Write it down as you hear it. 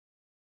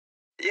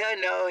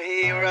You're no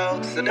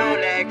hero, so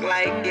don't act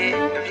like it.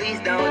 And please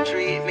don't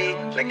treat me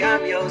like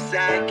I'm your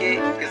sidekick.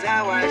 Cause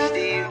I watch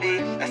TV,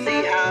 I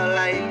see how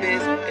life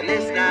is, and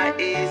it's not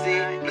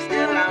easy, but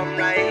still I'm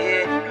right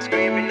here,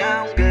 screaming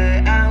I'm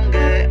good, I'm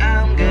good,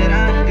 I'm good,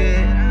 I'm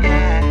good,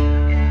 yeah.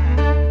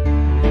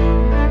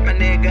 My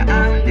nigga,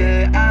 I'm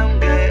good, I'm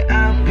good,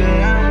 I'm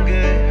good, I'm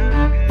good.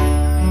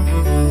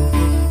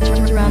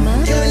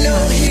 Drumma. You're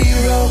no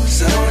hero,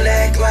 so don't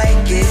act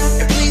like it.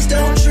 And please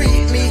don't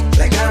treat me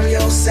like I'm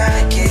your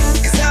sidekick.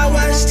 Cause I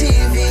watch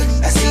TV,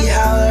 I see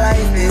how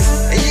life is,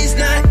 and it's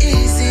not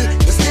easy,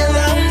 but still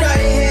I'm right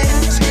here,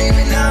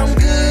 screaming I'm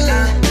good,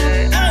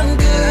 I'm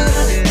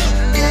good,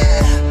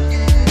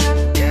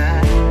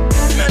 yeah.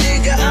 My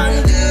nigga,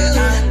 I'm good,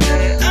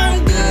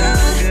 I'm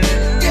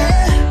good,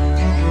 yeah.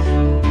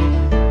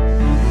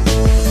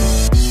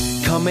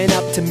 Coming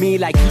up to me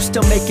like you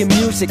still making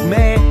music,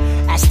 man.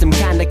 Ask them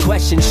kind of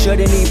questions,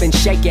 shouldn't even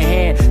shake your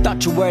hand.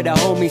 Thought you were the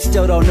homie,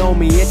 still don't know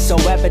me, it's so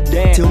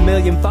evident. 2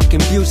 million fucking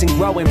views and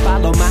growing,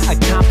 follow my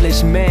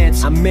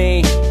accomplishments. I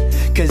mean,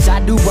 cause I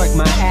do work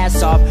my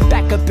ass off.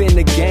 Back up in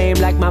the game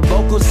like my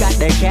vocals got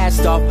their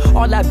cast off.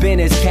 All I've been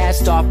is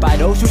cast off by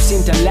those who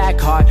seem to lack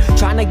heart.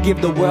 Trying to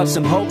give the world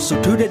some hope, so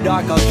to the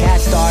dark I'll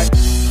cast art.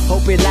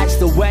 Hope it lights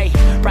the way,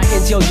 bright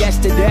until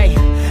yesterday.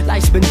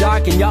 Life's been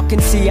dark and y'all can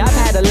see I've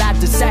had a lot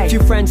to say.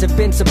 Few friends have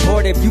been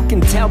supportive, you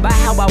can tell by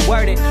how I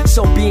word it.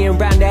 So being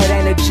around that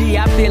energy,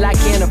 I feel I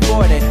can't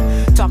afford it.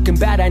 Talking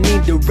about I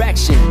need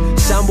direction,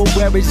 some will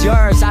where is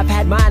yours? I've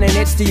had mine and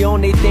it's the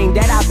only thing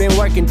that I've been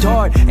working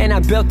toward. And I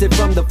built it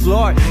from the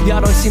floor,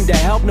 y'all don't seem to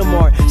help no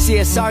more.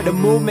 CSR the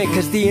movement,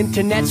 cause the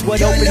internet's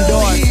what opened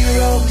doors. You're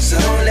no hero, so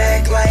don't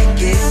act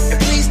like it. And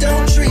please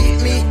don't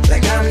treat me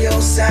like I'm your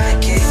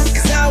sidekick.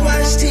 Cause I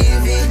watch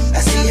TV, I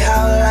see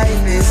how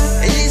life is,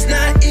 and it's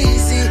not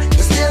easy, but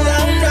still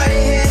I'm right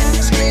here,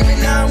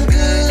 screaming I'm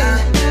good,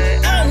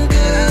 I'm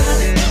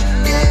good,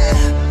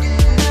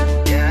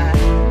 yeah.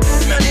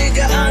 My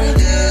nigga, I'm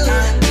good,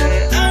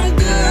 I'm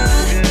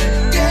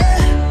good, yeah.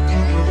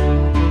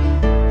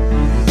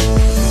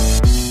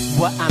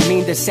 What I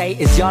mean to say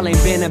is y'all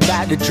ain't been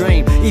about the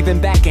dream. Even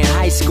back in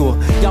high school,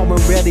 y'all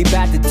weren't really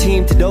about the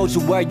team. To those who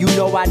were, you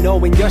know I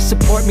know, and your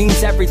support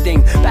means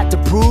everything. About to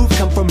prove,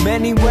 come from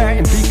anywhere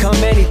and become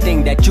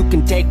anything. That you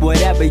can take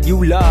whatever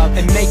you love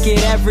and make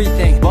it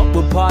everything. But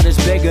we're part is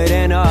bigger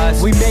than us,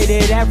 we made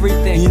it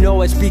everything. You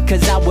know it's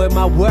because I wear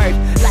my word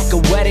like a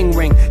wedding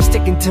ring.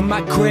 Sticking to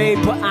my creed,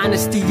 put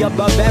honesty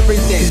above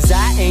everything. Cause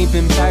I ain't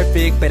been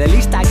perfect, but at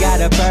least I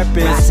got a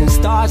purpose. Rising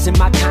stars in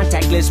my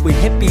contact list, we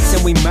hippies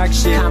and we murk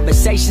shit.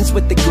 Conversations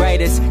with the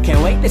greatest,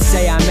 can't wait to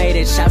say I made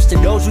it. Shouts to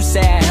those who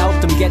say I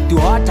helped them get through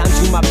hard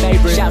times, you my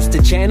favorite. Shouts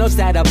to channels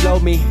that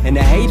upload me, and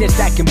the haters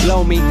that can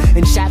blow me.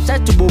 And shouts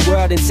out to a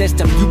world and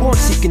system you won't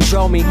see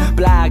control me.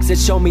 Blogs that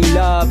show me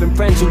love, and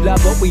friends who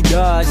love what we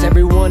does.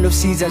 Everyone who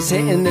sees us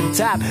hitting the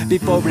top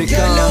before it comes.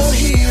 You're no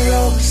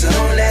hero, so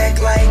don't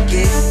act like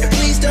it. And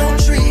please don't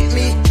treat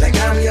me like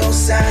I'm your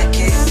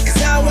sidekick.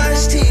 Cause I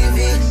watch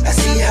TV, I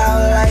see how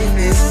life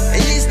is,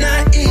 and it's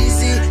not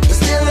easy, but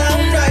still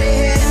I'm right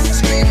here,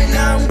 screaming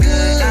I'm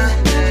good,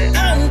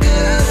 I'm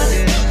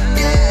good,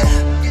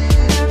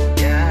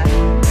 yeah.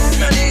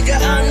 My nigga,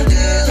 I'm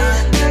good,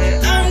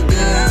 I'm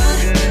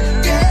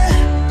good, yeah.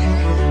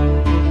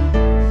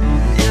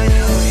 You're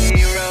no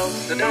hero,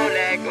 so don't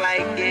act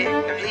like it.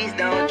 And please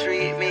don't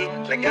treat me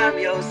like I'm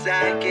your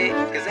sidekick.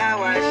 Cause I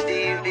watch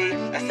TV,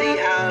 I see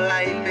how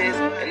life is,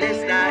 and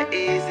it's not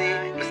easy,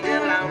 but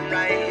still I'm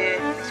right here,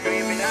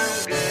 screaming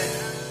I'm good.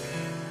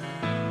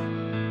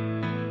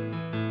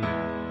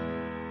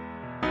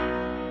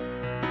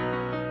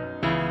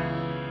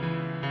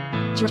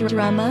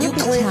 Drumma. You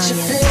clench your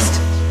Battalion. fist,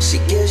 she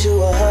gives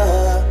you a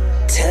hug.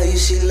 Tell you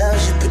she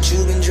loves you, but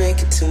you've been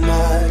drinking too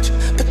much.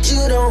 But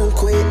you don't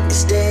quit,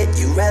 instead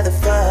you rather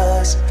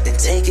fuss than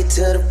take it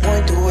to the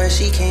point to where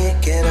she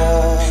can't get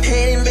up. And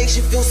it makes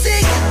you feel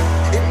sick,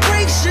 it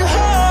breaks your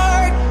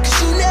heart,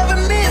 cause you never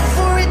meant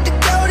for it to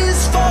go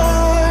this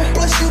far.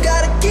 Plus you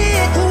got a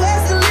kid who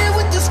has to live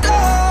with the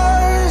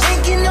scars,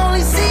 and can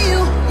only see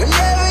you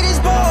whenever there's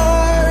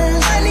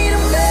bars. I need a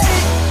medic,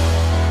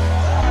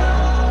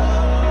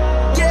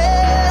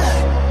 yeah,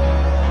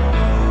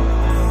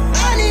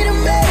 I need a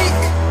medic.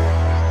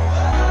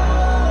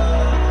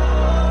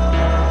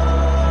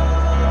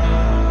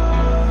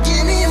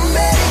 Give me a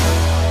medic,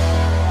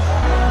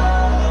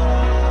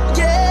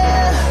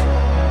 yeah.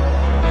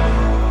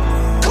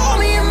 Call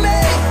me a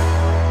medic.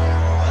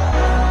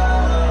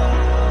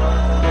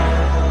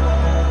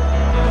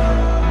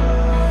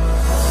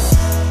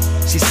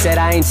 She said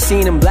I ain't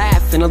seen him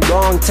laugh in a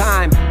long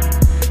time.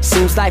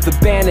 Seems life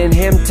abandoned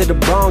him to the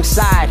wrong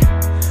side.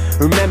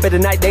 Remember the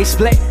night they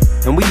split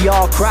and we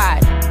all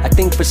cried. I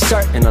think for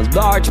certain a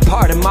large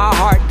part of my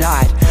heart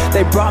died.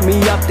 They brought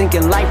me up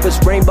thinking life was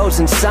rainbows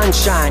and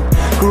sunshine.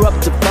 Grew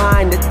up to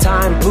find that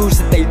time proves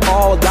that they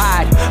all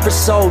died. For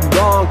so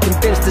long,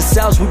 convinced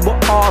ourselves we were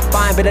all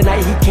fine. But the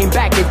night he came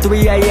back at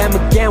 3 AM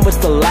again was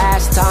the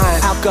last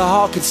time.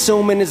 Alcohol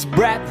consuming his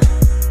breath,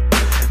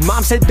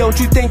 Mom said, don't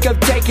you think of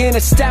taking a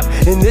step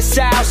in this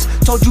house?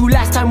 Told you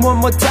last time, one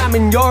more time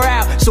and you're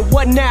out. So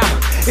what now?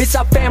 It's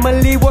our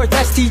family worth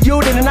STU.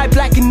 Then the night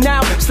blacking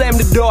out, slammed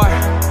the door,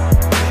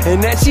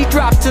 and then she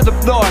dropped to the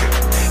floor.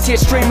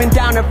 Tears streaming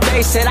down her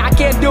face, said I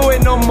can't do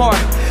it no more.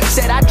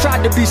 Said I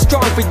tried to be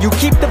strong for you,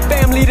 keep the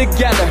family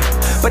together,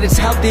 but it's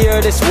healthier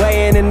this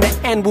way and in the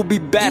end we'll be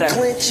better. You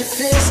clench your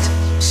fist,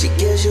 she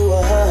gives you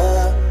a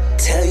hug.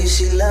 Tell you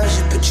she loves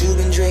you, but you've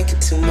been drinking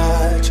too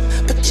much.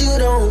 But you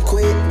don't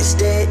quit,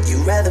 instead you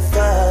rather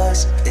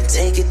fuss and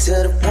take it to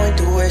the point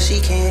to where she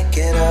can't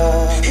get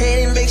up. And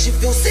it makes you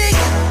feel sick,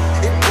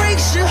 it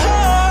breaks your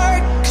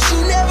heart, cause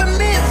you never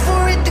meant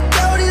for it to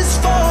go this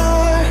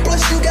far.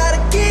 Plus you got a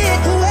kid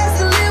who has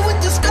to live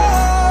with the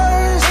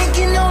scars and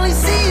can only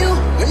see you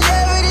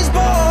whenever there's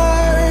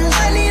bars.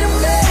 I need a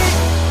medic,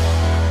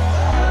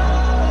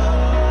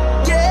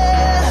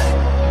 yeah,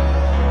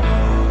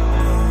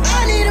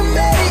 I need a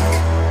medic.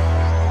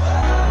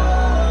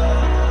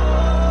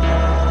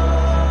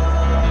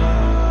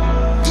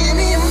 Give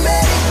me a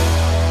medic,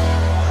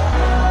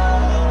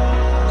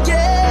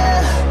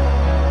 yeah,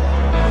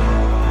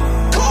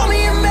 call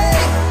me a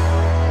medic.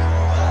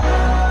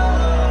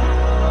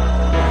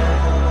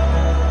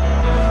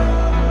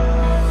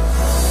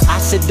 I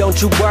said,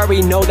 don't you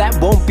worry, no, that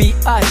won't be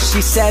us.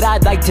 She said,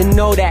 I'd like to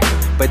know that,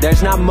 but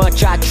there's not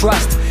much I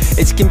trust.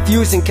 It's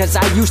confusing cause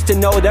I used to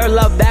know their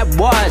love that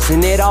was,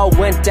 and it all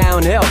went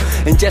downhill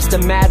in just a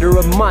matter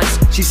of months.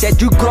 She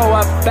said, you grow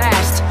up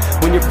fast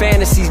when your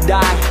fantasies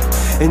die,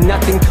 and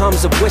nothing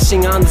comes of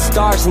wishing on the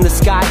stars in the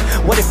sky.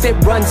 What if it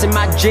runs in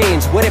my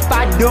genes? What if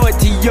I do it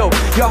to you?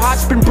 Your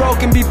heart's been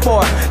broken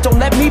before, don't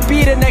let me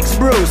be the next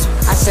bruise.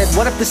 I said,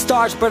 what if the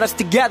stars brought us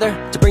together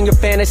to bring your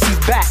fantasies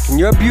back? And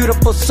you're a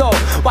beautiful soul,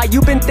 why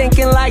you been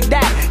thinking like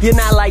that? You're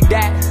not like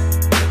that.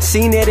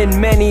 Seen it in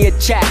many a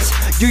chats.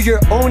 You're your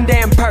own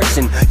damn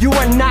person, you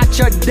are not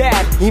your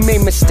dad. He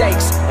made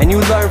mistakes and you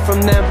learn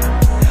from them.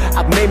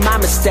 I've made my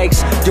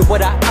mistakes, you're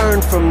what I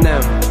earned from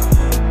them.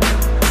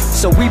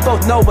 So we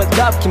both know what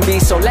love can be,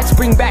 so let's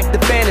bring back the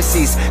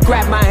fantasies.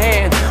 Grab my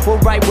hand, we're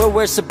right where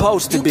we're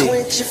supposed to be. You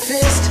clench your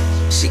fist,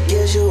 she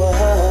gives you a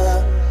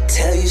hug.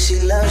 Tell you she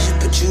loves you,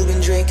 but you've been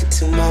drinking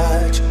too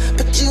much.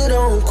 But you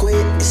don't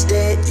quit,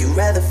 instead you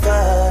rather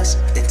fuss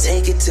and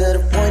take it to the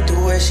point to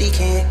where she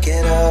can't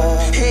get up.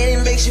 And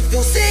it makes you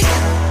feel sick,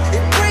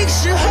 it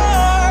breaks your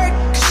heart,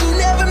 cause you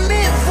never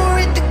meant for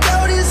it to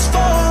go this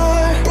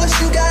far. Plus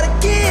you got a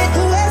kid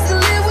who has to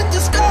live with the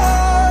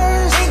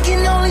scars and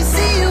can only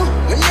see you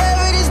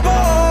whenever there's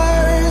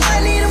bars. I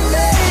need a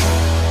medic,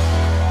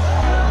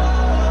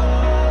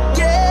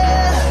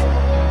 yeah,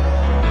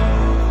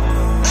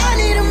 I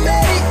need a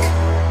medic.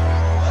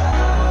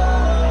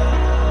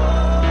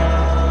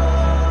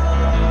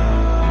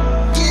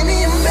 Give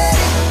me a medic,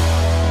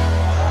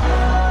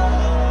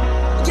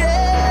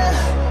 yeah,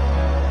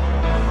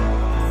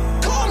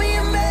 call me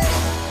a medic.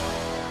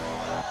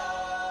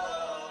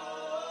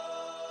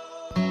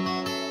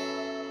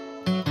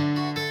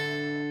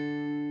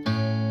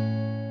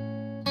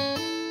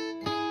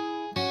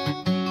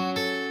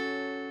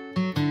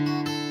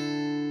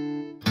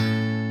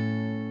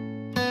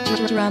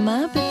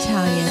 Drumma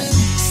Battalion.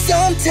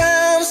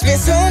 Sometimes, man,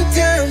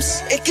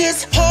 sometimes it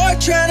gets hard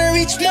trying to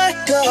reach my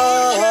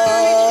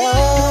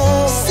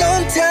goal.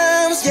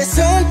 Sometimes, yeah,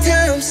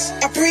 sometimes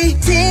I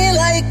pretend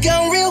like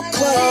I'm real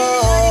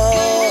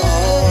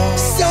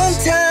close.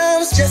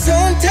 Sometimes, just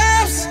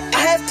sometimes I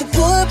have to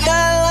put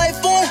my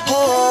life on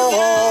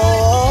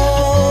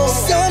hold.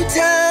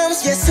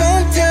 Sometimes, yeah,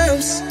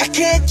 sometimes I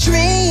can't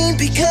dream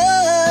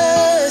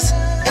because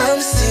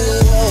I'm still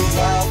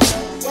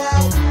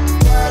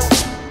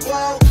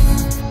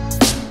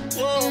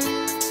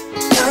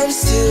I'm still I'm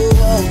still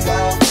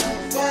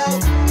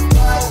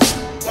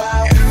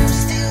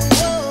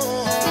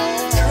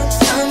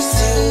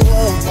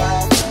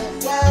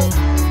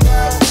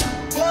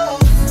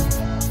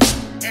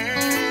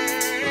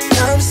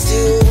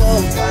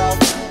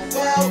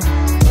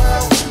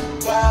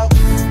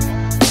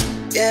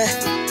yeah,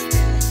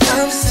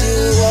 I'm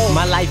still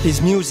My life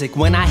is music,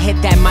 when I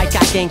hit that mic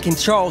I gain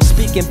control.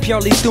 Speaking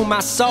purely through my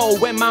soul,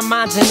 when my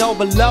mind's in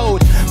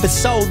overload. For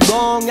so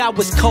long I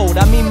was cold,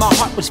 I mean my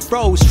heart was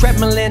froze.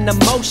 Trembling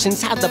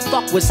emotions, how the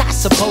fuck was I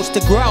supposed to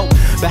grow?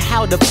 But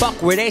how the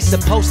fuck were they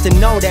supposed to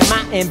know that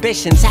my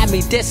ambitions had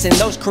me dissing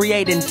those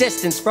creating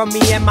distance from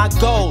me and my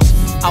goals?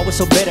 I was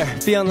so bitter,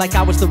 feeling like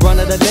I was the run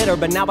of the litter.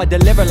 But now I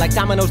deliver like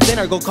Domino's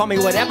dinner. Go call me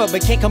whatever,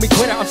 but can't call me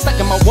quitter. I'm stuck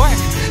in my work,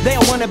 they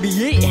all wanna be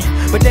eating,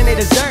 but then they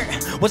dessert.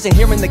 Wasn't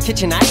here in the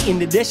kitchen, I eating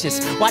the dishes.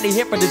 Why they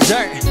here for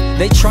dessert?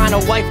 They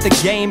tryna wipe the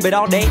game, but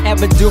all they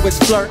ever do is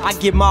flirt. I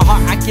give my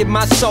heart, I give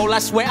my soul, I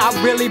swear I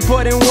really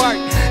put in work.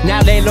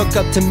 Now they look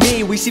up to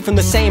me, we see from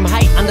the same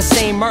height, on the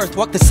same earth.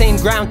 Walk the same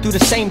ground, through the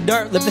same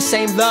dirt, live the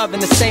same love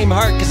and the same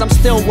hurt. Cause I'm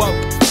still woke,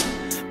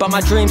 but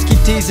my dreams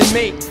keep teasing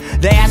me.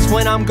 They ask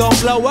when I'm gon'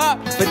 blow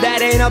up, but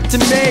that ain't up to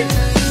me.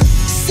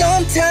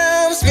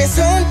 Sometimes, man,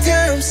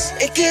 sometimes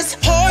it gets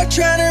hard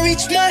trying to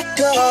reach my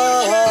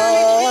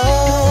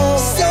goal.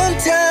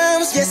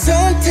 Sometimes, yeah,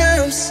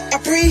 sometimes I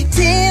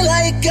pretend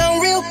like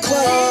I'm real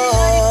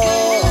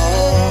close.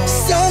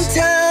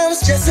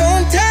 Sometimes, just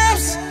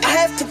sometimes I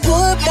have to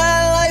put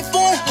my life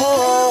on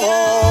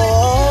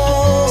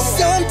hold.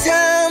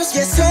 Sometimes,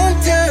 yeah,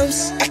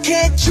 sometimes I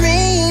can't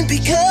dream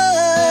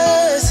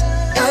because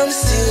I'm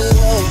still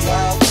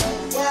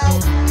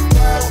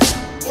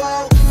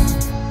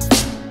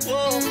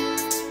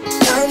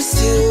I'm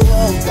still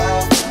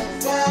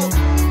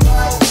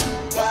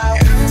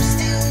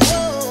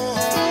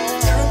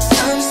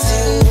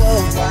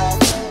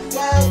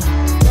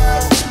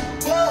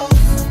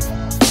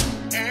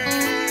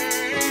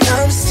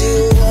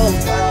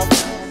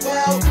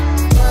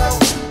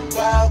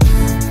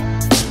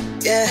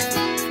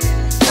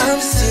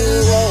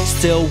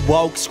Still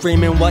woke,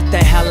 screaming what the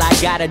hell I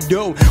gotta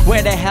do,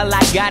 where the hell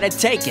I gotta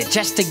take it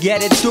just to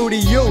get it through to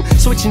you.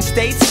 Switching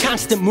states,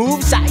 constant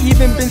moves, I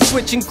even been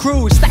switching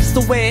crews. That's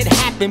the way it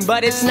happened,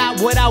 but it's not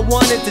what I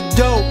wanted to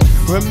do.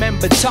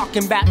 Remember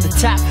talking about the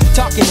top,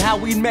 talking how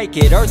we make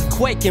it,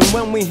 earthquaking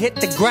when we hit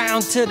the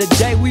ground till the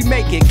day we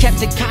make it.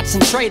 Kept it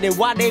concentrated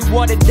while they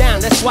watered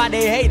down, that's why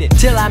they hate it.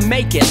 Till I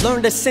make it,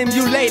 learn to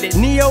simulate it,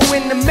 Neo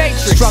in the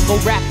Matrix. Struggle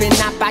rapping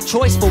not by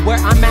choice, but where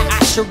I'm at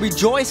I should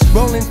rejoice.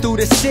 Rolling through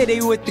the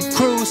city with the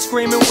crew,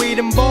 screaming we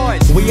them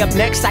boys. We up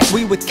next like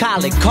we with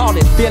Khaled, call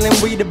it, feeling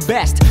we the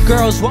best.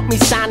 Girls want me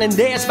signing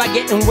theirs by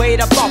getting weight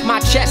up off my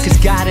chest. Cause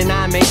God and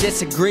I may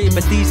disagree,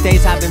 but these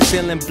days I've been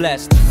feeling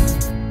blessed.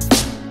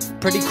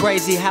 Pretty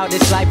crazy how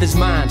this life is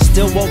mine.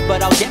 Still woke,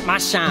 but I'll get my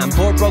shine.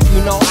 Poor broke,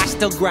 you know I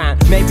still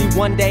grind. Maybe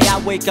one day I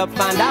wake up,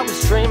 find I was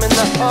dreaming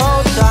the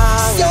whole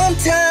time.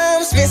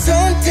 Sometimes, man,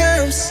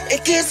 sometimes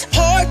it gets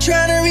hard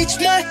trying to reach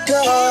my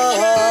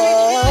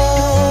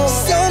goal.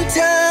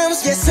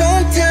 Sometimes, yeah,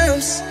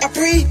 sometimes I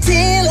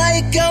pretend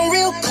like I'm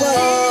real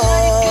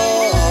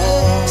close.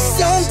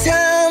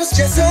 Sometimes,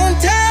 just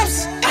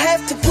sometimes I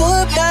have to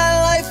put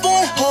my life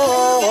on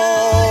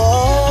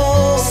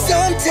hold.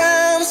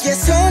 Sometimes, yeah,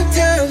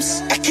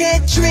 sometimes I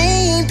can't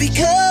dream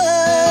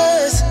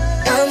because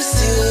I'm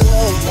still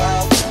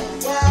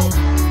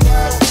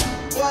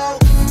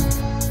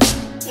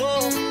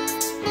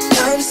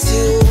I'm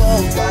still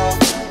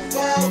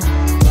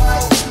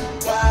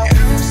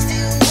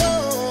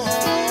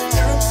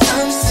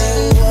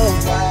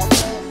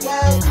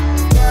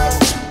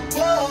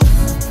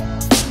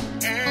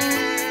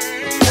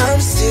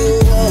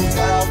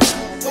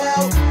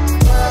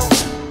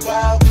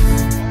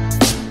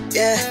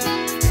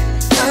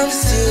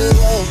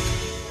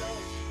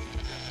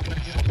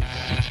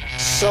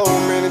So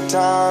many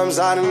times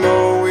I didn't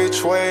know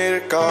which way to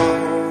go.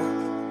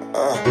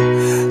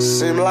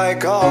 Seem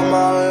like all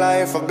my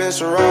life I've been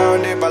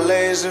surrounded by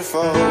lazy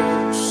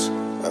folks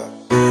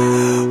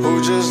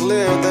who just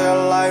live their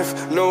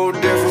life no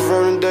different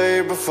from the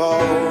day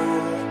before.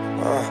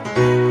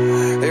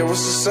 It was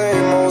the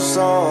same old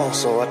song,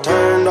 so I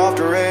turned off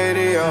the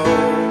radio.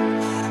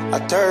 I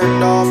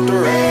turned off the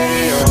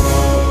radio.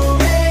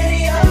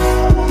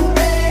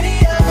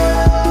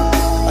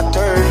 I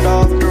turned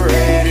off the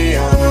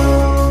radio.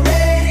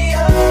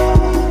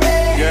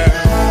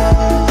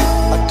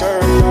 Yeah, I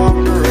turned off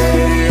the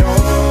radio.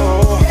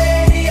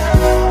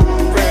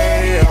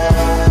 Radio.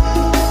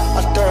 I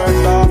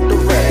turned off the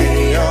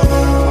radio.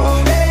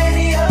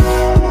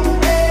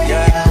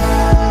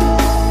 Yeah.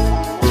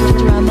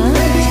 Drumma,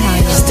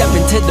 Battalion. Step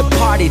into the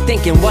party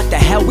thinking what the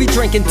hell we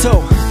drinking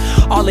to?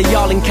 All of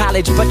y'all in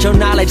college, but your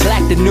knowledge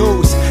lack the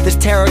news. There's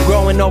terror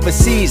growing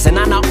overseas and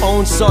on our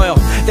own soil.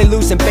 They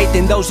losing faith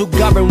in those who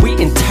govern, we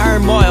in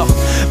turmoil.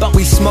 But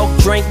we smoke,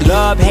 drink,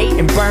 love, hate,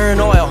 and burn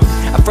oil.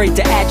 Afraid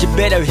to add your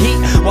bit of heat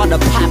while the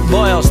pot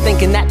boils.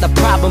 Thinking that the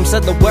problems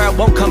of the world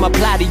won't come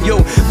apply to you.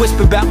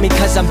 Whisper about me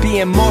cause I'm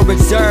being more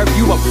reserved,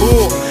 you a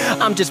fool.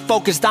 I'm just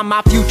focused on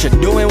my future,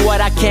 doing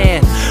what I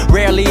can.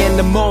 Rarely in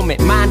the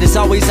moment, mind is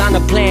always on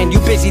a plan. You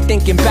busy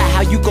thinking about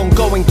how you gon'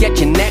 go and get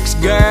your next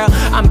girl.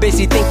 I'm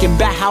busy thinking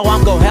about how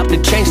I'm gon' help to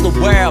change the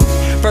world.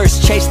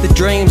 First chase the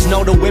dreams,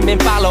 know the women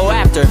follow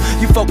after.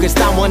 You focused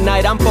on one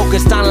night, I'm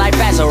focused on life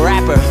as a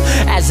rapper.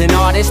 As an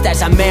artist,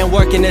 as a man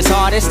working his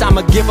hardest,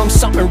 I'ma give them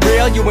something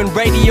real, you in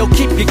radio,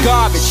 keep your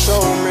garbage. So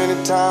many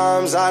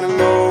times I didn't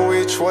know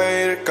which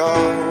way to go.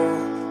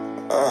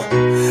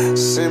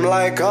 Seem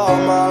like all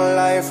my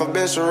life I've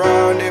been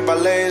surrounded by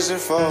lazy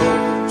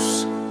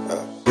folks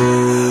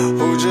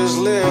who just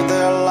live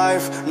their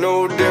life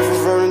no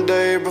different from the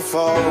day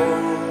before.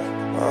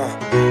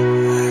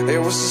 It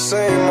was the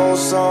same old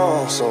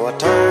song, so I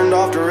turned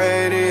off the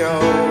radio.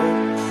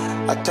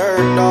 I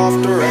turned off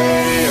the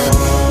radio.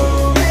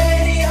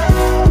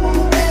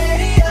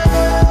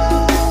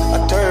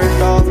 I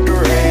turned off the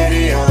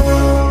radio.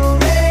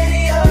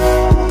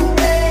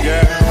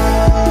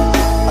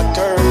 Yeah, I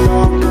turned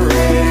off the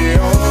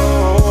radio.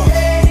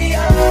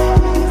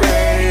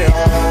 Radio.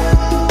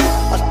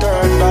 I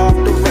turned off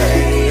the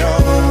radio.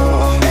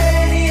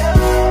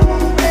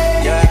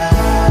 Yeah.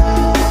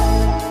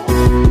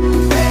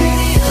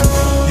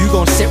 You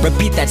gon' sit,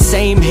 repeat that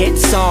same hit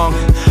song.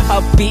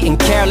 Upbeat and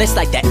careless,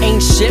 like there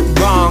ain't shit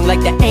wrong,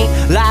 like there ain't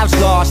lives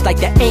lost, like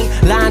there ain't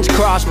lines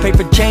crossed. Pray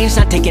for change,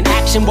 not taking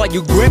action while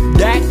you grip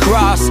that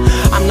cross.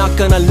 I'm not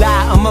gonna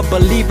lie, I'm a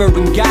believer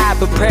in God,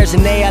 but prayers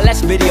in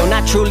ALS video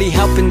not truly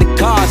helping the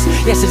cause.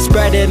 Yes, it's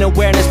spreading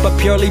awareness, but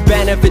purely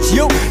benefits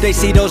you. They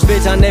see those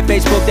vids on their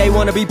Facebook, they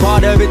wanna be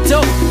part of it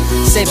too.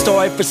 Same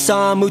story for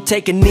some who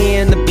take a knee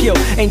in the pew,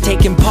 ain't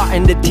taking part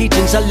in the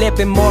teachings or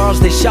living morals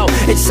they show.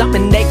 It's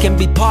something they can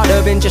be part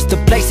of and just a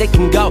place they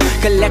can go.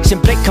 Collection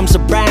plate comes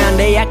around,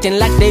 they acting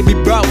like they be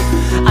broke.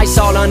 Ice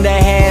all on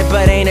their head,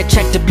 but ain't a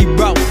check to be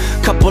broke.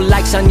 Couple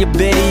likes on your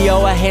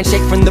video, a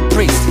handshake from the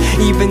priest.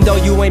 Even though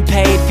you ain't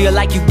paid, feel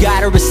like you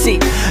got a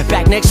receipt.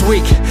 Back next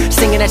week,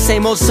 singing that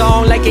same old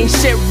song like ain't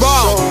shit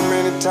wrong. So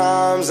many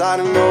times I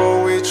didn't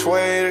know which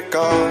way to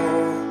go.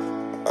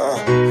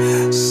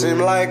 Seem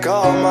like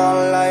all my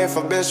life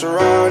I've been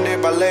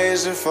surrounded by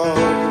lazy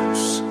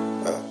folks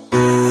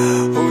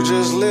who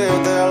just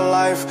live their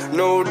life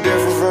no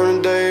different from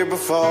the day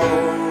before.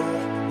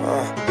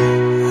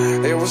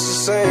 It was the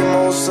same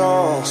old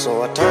song,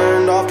 so I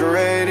turned off the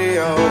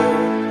radio.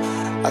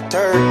 I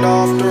turned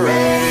off the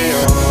radio.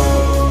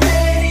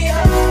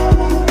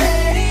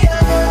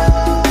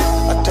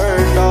 I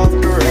turned off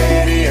the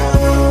radio.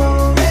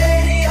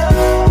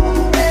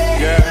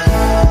 Yeah,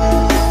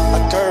 I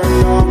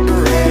turned off the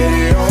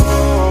radio.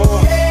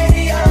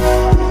 Radio.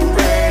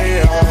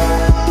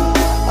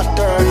 I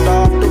turned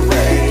off the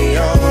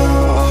radio.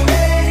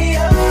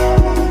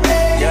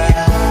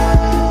 Yeah.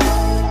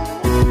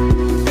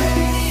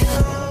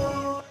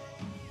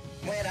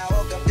 When I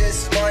woke up this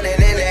morning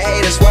and the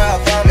haters were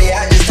up on me,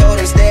 I just told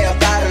them stay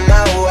up out of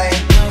my way,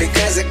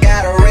 because I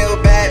got a real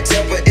bad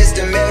temper. It's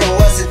the middle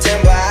of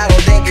September, I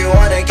don't think you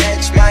wanna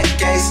catch my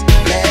case.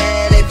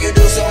 Man, if you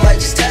do so much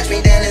as touch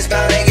me, then it's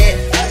bound to get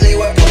ugly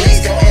where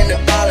police don't end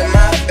up all in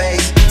my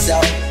face. So,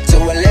 to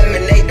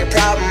eliminate the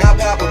problem, I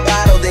pop a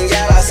bottle, then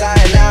yell out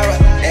sayonara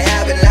and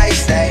have a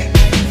nice day.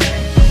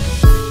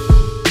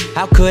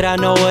 How could I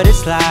know what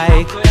it's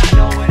like?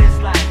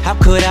 How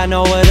could I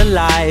know what a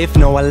life?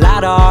 Know a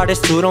lot of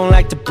artists who don't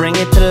like to bring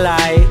it to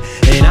light,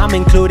 and I'm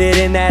included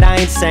in that, I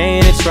ain't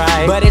saying it's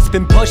right, but it's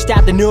been pushed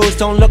out the news,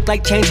 don't look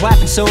like change will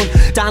happen soon.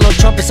 Donald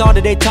Trump is all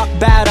that they talk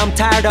about, I'm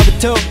tired of it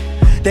too.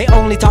 They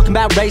only talking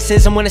about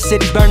racism when the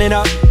city's burning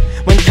up,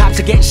 when cops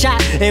are getting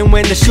shot, and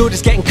when the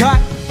shooter's getting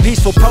caught.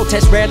 Peaceful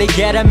protests rarely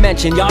get a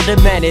mention. Y'all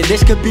demanded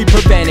this could be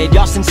prevented.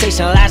 Y'all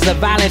sensationalize the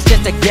violence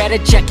just to get a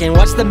check-in.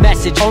 What's the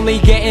message? Only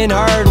getting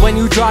heard when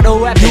you draw the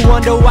weapon. You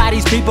wonder why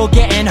these people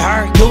getting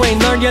hurt. You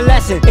ain't learned your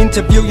lesson.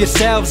 Interview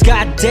yourselves,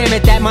 god damn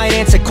it, that might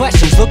answer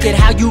questions. Look at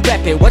how you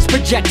rep it, what's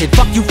projected.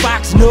 Fuck you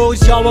Fox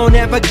News, y'all won't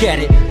ever get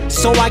it.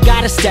 So I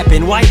gotta step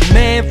in, white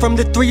man from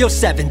the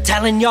 307,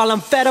 telling y'all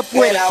I'm fed up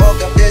with When I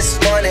woke up this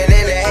morning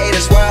and the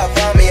haters were up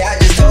on me, I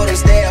just told them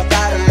stay up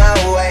out of my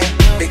way,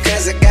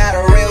 because I got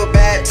a real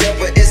bad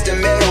temper. It's the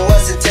middle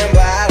of September,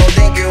 I don't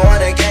think you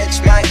wanna catch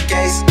my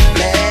case.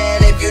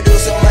 Man, if you do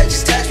so much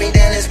as touch me,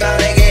 then it's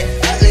bound to get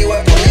ugly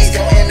where police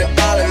don't end up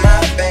all in my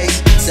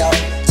face. So,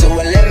 to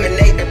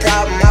eliminate the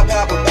problem, I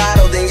pop a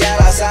bottle, then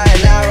yell out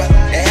sayonara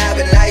and have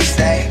a nice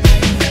day.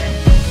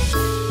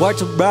 Word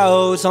to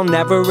RoZe, I'll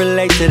never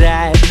relate to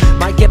that.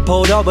 Might get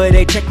pulled over,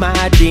 they check my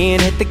ID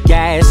and hit the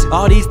gas.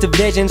 All these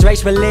divisions,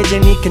 race,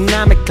 religion,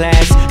 economic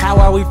class. How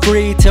are we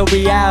free till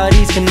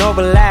realities can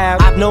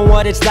overlap? I know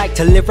what it's like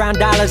to live round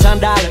dollars on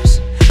dollars,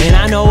 and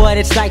I know what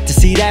it's like to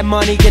see that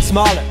money get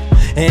smaller.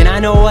 And I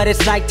know what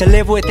it's like to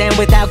live with and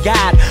without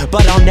God,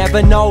 but I'll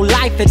never know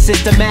life at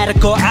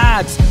systematical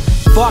odds.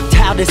 Fucked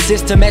how the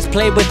system has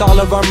played with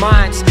all of our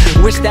minds.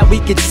 Wish that we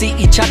could see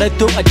each other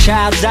through a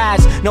child's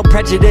eyes. No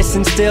prejudice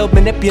instilled,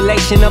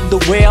 manipulation of the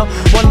will.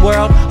 One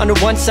world, under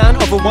one sun,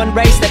 over one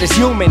race that is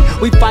human.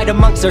 We fight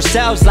amongst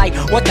ourselves like,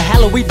 what the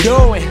hell are we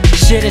doing?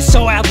 Shit is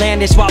so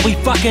outlandish while we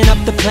fucking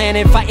up the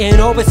planet, fighting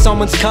over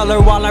someone's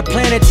color while our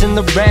planet's in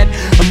the red.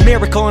 A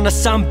miracle in a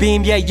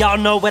sunbeam, yeah, y'all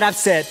know what I've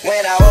said.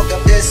 When I woke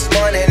up this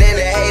morning and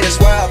the haters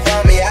were up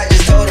on me, I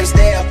just told them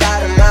stay up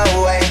out of my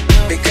way,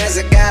 because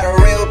I got a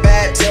real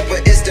bad temper.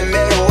 It's the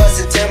middle of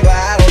September,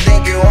 I don't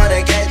think you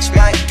wanna catch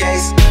my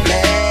case.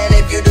 Man,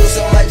 if you do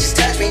so much as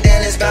touch me,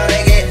 then it's bound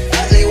to get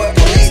ugly where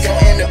police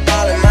don't end up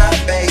all in my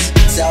face.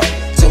 So,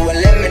 to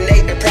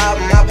eliminate the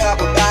problem, I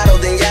pop a bottle,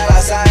 then yell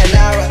out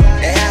sayonara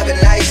and have a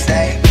nice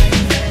day.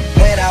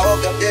 When I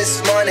woke up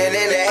this morning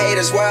and the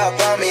haters were up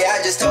on me,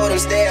 I just told them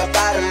stay up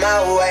out of my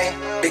way,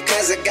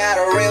 because I got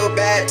a real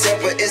bad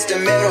temper. It's the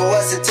middle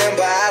of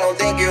September, I don't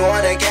think you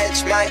wanna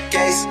catch my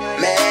case.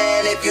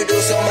 Man, if you do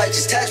so much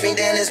as touch me,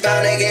 then it's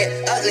bound to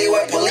get ugly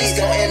where police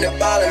don't end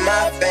up all in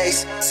my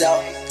face.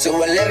 So, to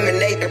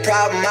eliminate the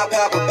problem, I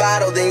pop a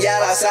bottle, then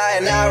yell out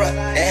sayonara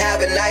and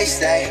have a nice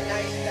day.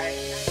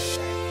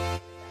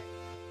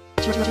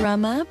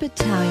 Drumma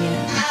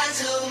Battalion. I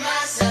told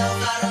myself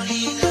I don't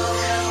need no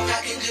help,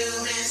 I can do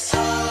this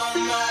all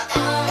on my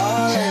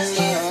own. Just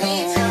give me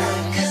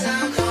time, 'cause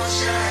I'm gon'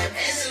 shine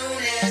as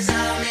soon as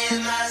I'm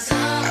in my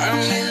zone. I'm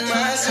in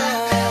my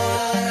zone.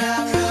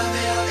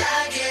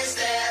 I guess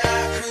that I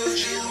proved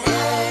you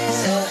wrong.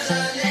 So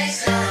the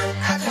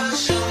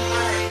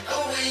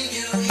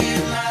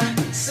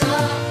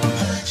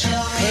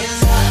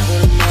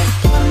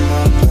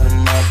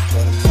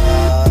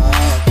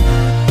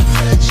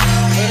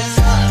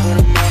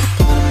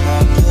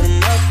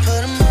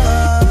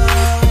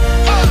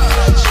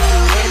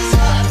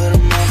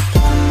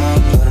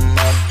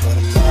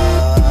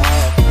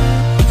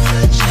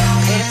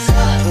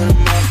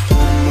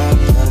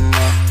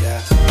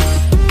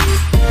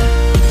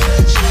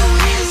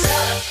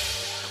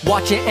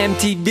watching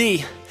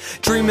MTV.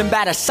 Dreaming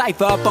about a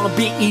cypher up on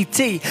BET.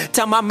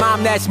 Tell my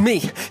mom that's me,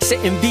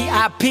 sitting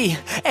VIP.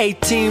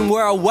 18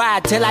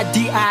 worldwide till I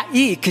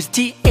DIE. Cause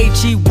THEY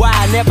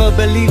never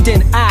believed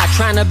in I.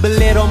 Trying to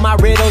belittle my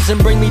riddles and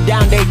bring me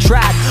down, they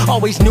tried.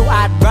 Always knew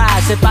I'd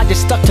rise if I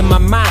just stuck to my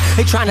mind.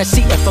 They trying to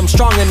see if I'm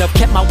strong enough.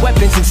 Kept my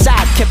weapons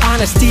inside, kept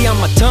honesty on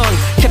my tongue.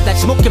 Kept that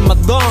smoke in my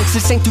lungs.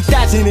 This ain't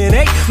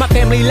 2008, my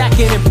family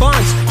lacking in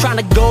funds. Trying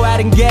to go out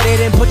and get it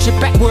and put it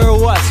back where it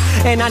was.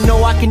 And I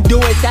know I can do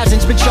it,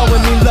 thousands been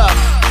showing me love.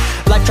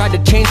 Life tried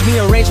to change me,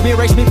 arrange me,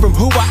 erase me from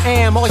who I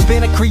am. Always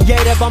been a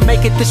creative, I'll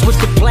make it, this was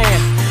the plan.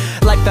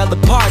 Life fell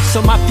apart,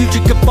 so my future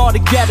could fall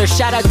together.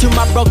 Shout out to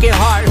my broken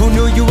heart, who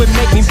knew you would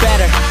make me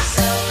better.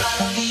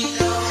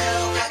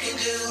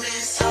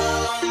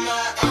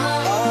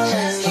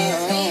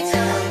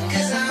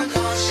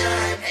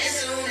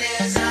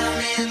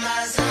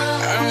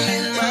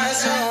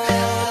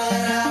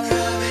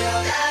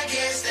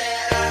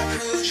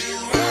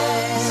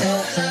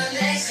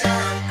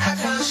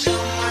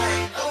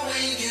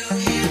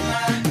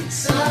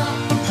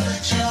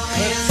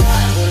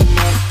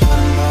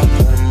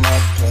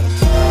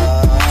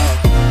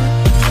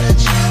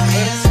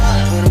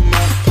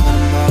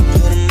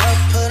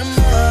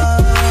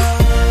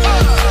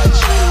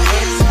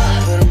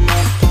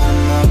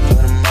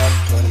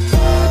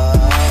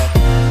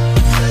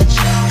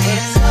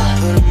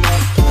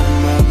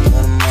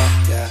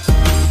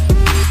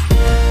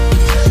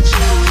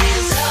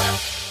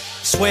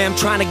 Swear I'm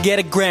trying to get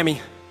a Grammy,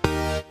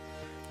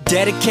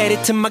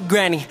 dedicated to my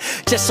granny,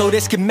 just so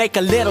this can make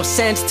a little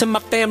sense to my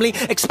family.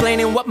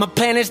 Explaining what my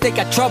plan is, they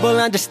got trouble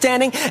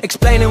understanding.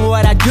 Explaining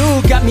what I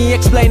do, got me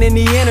explaining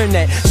the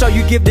internet. So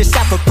you give this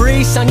out for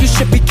free, son, you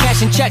should be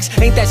cashing checks.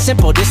 Ain't that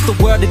simple, this the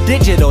world of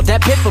digital,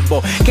 that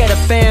pivotal. Get a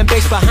fan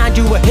base behind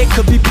you, a hit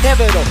could be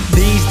pivotal.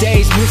 These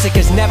days, music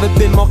has never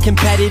been more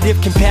competitive.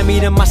 Compare me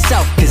to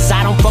myself, cause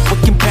I don't fuck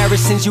with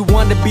comparisons. You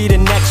want to be the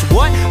next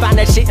what? Find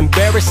that shit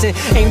embarrassing.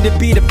 Aim to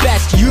be the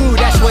best you,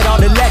 that's what all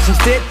the legends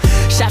did.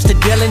 Shouts to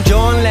Dylan,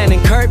 John Lennon,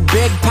 Kurt,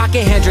 Big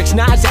Pocket, Hendrix,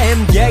 Nas,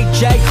 MJ.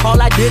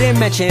 All I didn't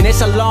mention,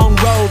 it's a long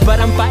road, but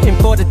I'm fighting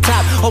for the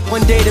top. Hope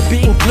one day to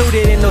be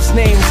included in those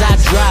names I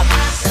drop.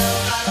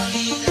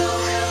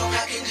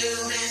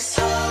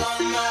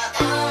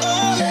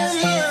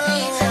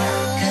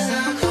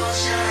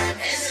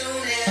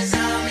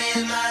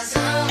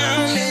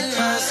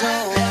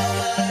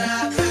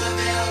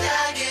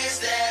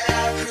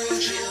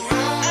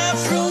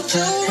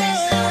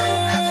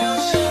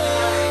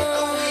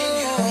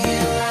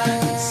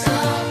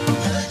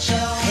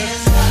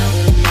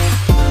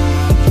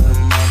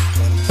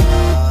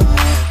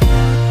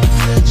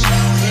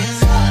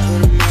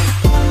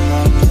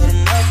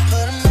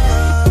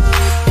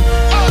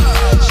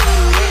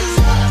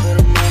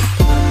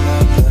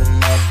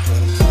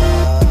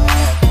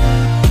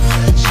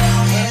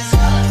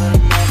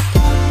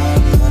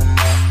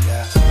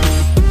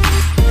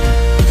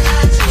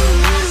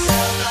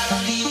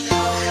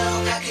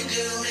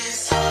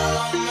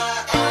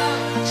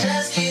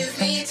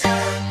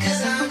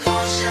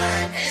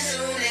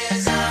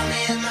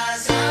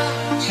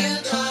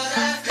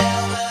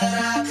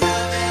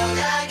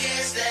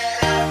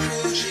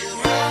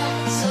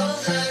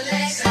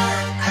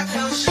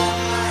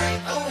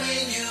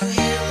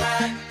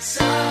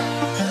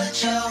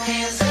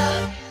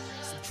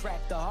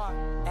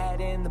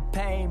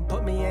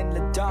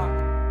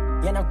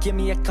 Give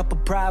me a couple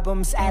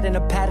problems, add in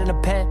a pad and a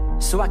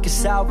pen, so I can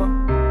solve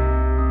them.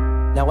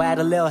 Now add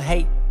a little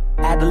hate,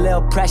 add a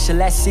little pressure,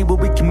 let's see what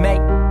we can make.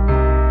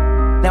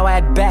 Now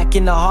add back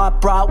in the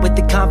heart brought with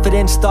the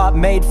confidence thought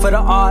made for the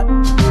art.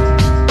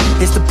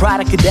 It's the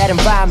product of that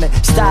environment.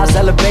 Styles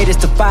elevators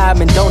to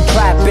firemen. Don't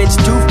try, bitch,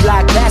 too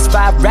fly. Class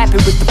 5,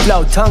 rapping with the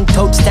flow. Tongue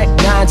totes, tech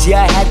nines,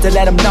 yeah, I had to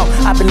let them know.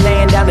 I've been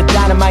laying down the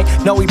dynamite,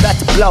 know we about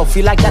to blow.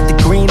 Feel like got the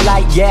green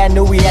light, yeah, I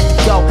knew we had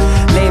to go.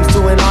 Lames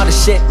doing all the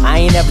shit I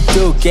ain't ever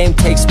do. Game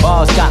takes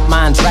balls, got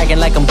mine dragging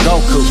like I'm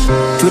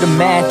Goku. Do the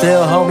math,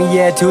 little homie,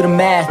 yeah, do the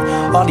math.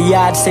 All the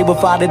odds say we're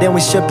farther than we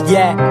should be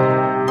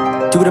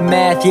at. Do the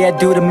math, yeah,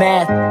 do the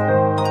math.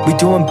 We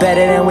doing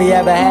better than we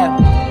ever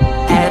have.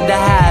 Add the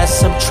highs,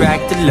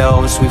 subtract the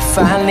lows. We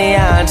finally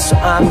on, so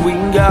on we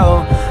can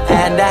go.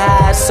 Add the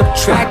highs,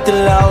 subtract the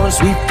lows.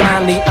 We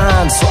finally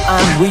on, so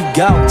on we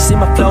go. See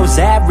my flow's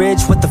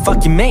average, what the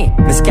fuck you mean?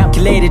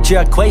 Miscalculated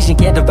your equation,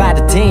 can't divide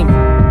the team.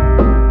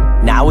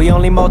 Now we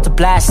only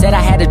multiply. Said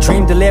I had a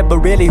dream to live, but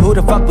really who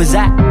the fuck was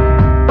I?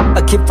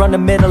 A kid from the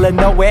middle of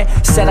nowhere.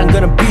 Said I'm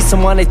gonna be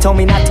someone, they told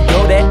me not to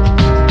go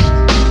there.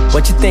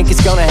 What you think is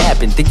gonna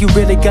happen? Think you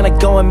really gonna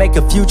go and make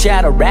a future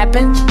out of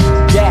rapping?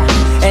 Yeah,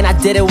 and I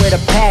did it with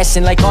a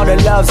passion. Like all the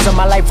loves of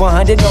my life,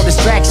 100, no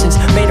distractions.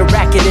 Made a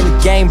racket in the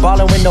game,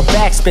 ballin' with no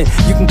backspin.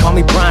 You can call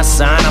me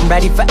Bronson, I'm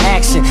ready for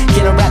action.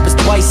 Killing rappers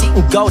twice,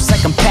 eating ghosts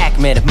like I'm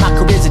Pac-Man. If my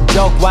career's a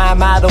joke, why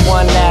am I the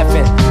one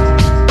laughing?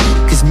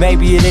 Cause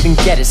maybe you didn't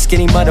get it,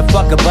 skinny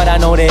motherfucker, but I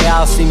know they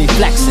all see me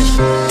flexing.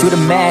 Do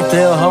the math,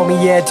 little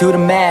homie, yeah, do the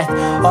math.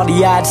 All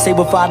the odds say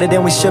we're farther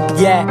than we should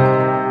be at.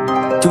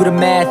 Do the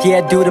math,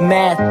 yeah, do the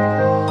math.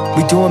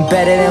 We doing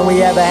better than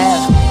we ever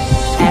have.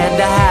 Add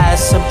the highs,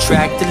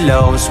 subtract the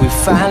lows. We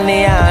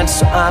finally on,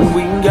 so on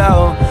we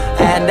go.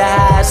 Add the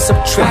highs,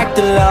 subtract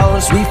the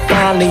lows. We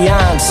finally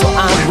on, so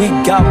on we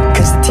go.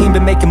 Cause the team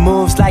been making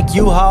moves like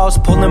U-Hauls,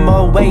 pulling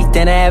more weight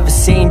than I ever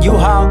seen you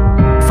haul.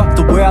 Fuck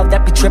the world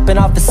that be tripping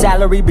off the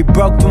salary. Be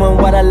broke doing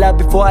what I love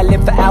before I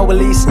live for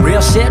hourlies.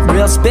 Real shit,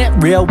 real spit,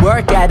 real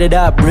work, add it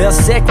up. Real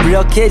sick,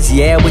 real kids,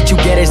 yeah, what you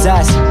get is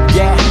us.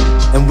 Yeah,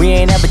 and we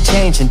ain't ever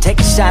changing. Take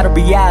a shot of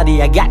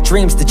reality, I got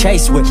dreams to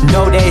chase with.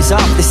 No days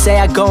off, they say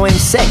I go in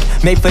sick.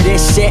 Made for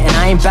this shit, and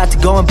I ain't about to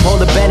go and pull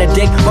the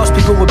Benedict. Most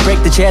people would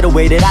break the chair the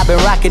way that I've been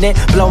rocking it.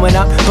 Blowing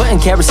up, putting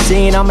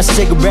kerosene on my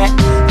cigarette.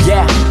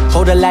 Yeah,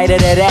 hold a lighter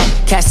to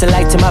that. Cast a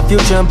light to my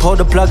future and pull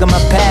the plug on my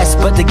past.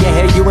 But to get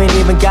here, you ain't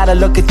even gotta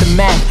look at the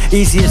math.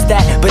 Easy as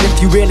that, but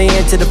if you really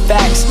into the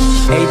facts.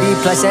 AB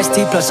plus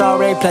ST plus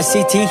RA plus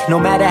CT. No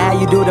matter how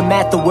you do the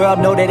math, the world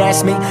know that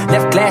that's me.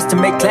 Left glass to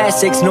make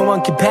classics, no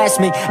one can pass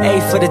me. A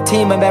for the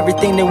team, I'm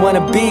everything they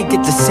wanna be.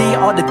 Get to see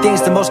all the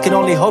things the most can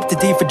only hope to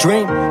D for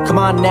dream. Come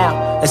on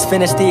now, let's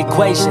finish the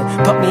equation.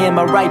 Put me in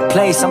my right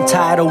place, I'm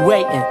tired of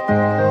waiting.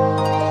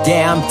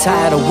 Yeah, I'm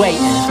tired of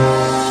waiting.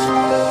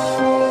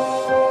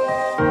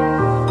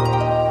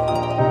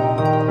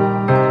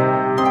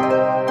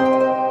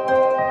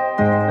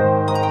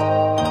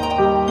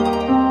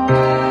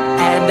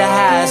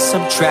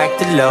 Subtract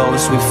the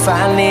lows, we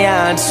finally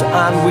on, so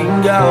on we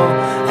go.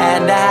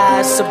 Add the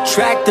highs,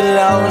 subtract the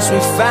lows, we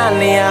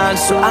finally on,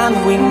 so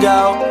on we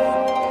go.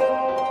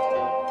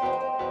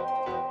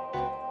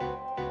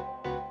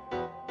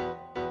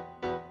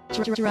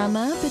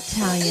 Drumma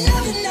Battalion.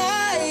 Another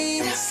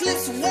night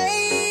slips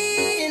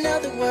away. In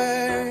other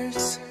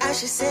words, I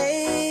should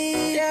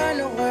say there are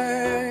no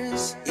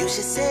words. You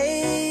should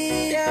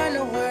say there are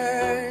no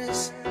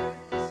words.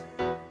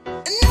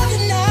 Another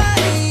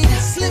night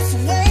slips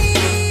away.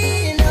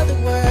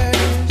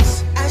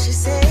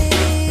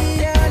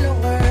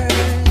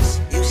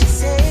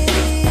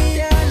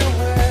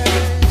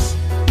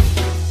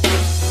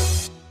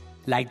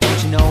 Like,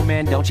 don't you know,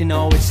 man, don't you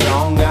know it's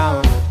long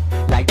gone?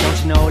 Like, don't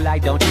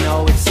you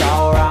know it's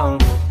all wrong?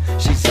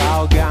 She's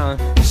all gone,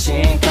 and she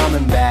ain't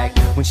coming back.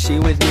 When she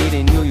was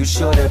needing you, you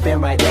should've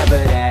been right there for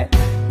that.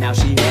 Now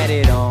she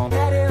headed home,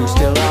 you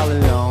still all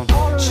alone.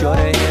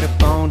 Should've hit her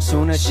phone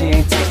sooner, she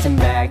ain't texting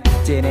back.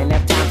 Didn't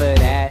have time for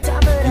that,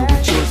 you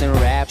were choosing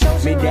rap.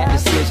 Made that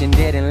decision,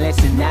 didn't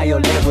listen, now you'll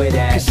live with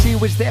that. Cause she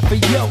was there for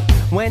you,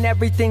 when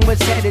everything was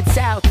headed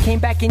south. Came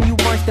back and you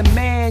weren't the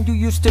man you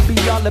used to be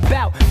all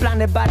about.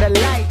 Blinded by the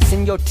lights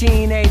in your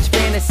teenage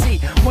fantasy.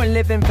 Weren't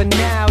living for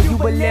now, you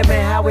were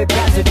living how it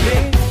about to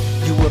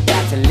be. You were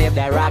about to live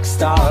that rock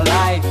star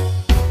life.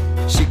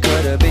 She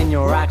could've been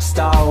your rock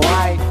star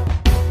wife.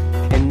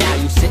 And now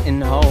you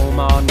sitting home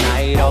all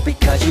night, all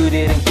because you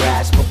didn't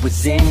grasp what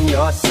was in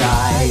your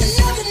sight.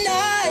 Another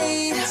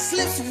night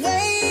slips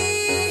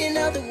away. In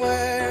other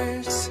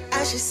words,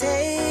 I should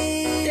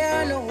say there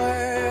are no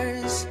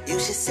words. You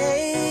should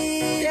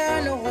say there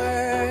are no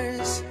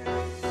words.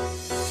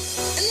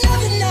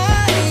 Another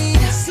night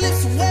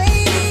slips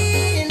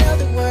away. In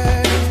other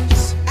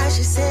words, I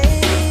should say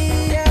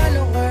there are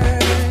no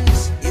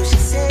words. You should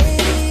say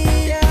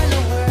there are no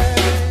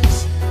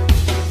words.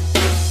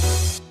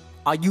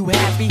 Are you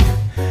happy?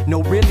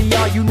 No, really,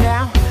 are you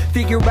now?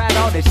 Figure out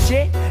all the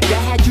shit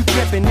that had you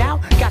tripping out.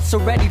 Got so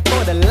ready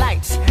for the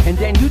lights, and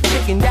then you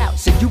chickened out.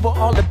 Said you were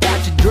all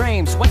about your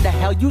dreams. What the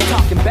hell you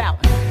talking about?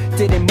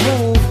 Didn't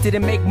move,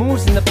 didn't make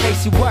moves in the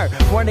place you were.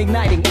 Weren't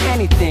igniting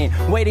anything,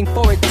 waiting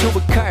for it to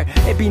occur.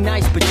 It'd be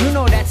nice, but you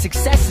know that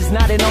success is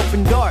not an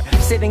open door.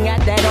 Sitting at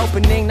that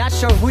opening, not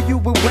sure who you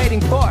were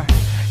waiting for.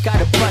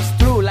 Gotta bust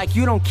through like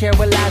you don't care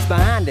what lies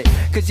behind it.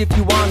 Cause if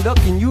you aren't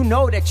looking, you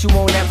know that you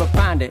won't ever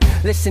find it.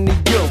 Listen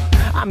to you,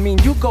 I mean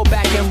you go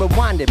back and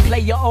rewind it. Play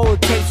your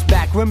old tapes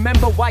back,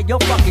 remember why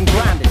you're fucking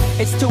grinding.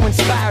 It's to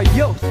inspire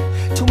youth,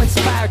 to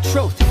inspire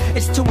truth.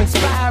 It's to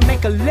inspire,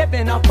 make a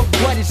living off of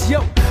what is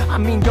you. I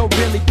mean you're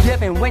really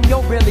giving when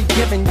you're really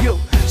giving you.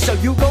 So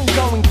you gon'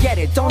 go and get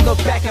it, don't look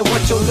back at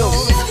what you'll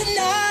lose. Another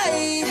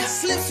night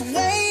slips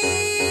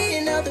away.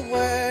 In other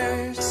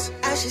words,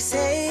 I should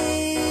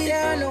say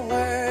there are no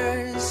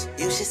words.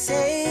 You should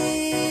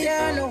say there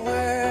are no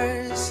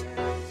words.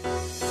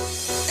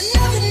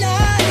 Another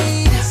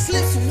night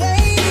slips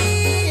away.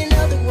 In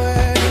other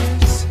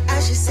words, I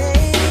should say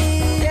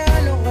there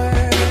are no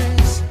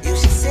words. You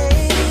should say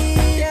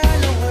there are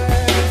no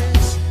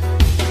words.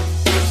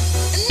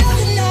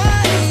 Another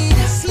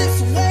night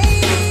slips away.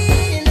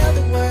 In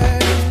other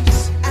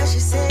words, I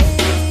should say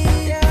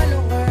there are no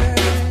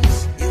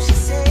words. You should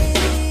say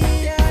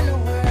there are no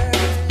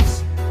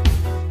words.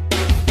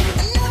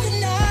 Another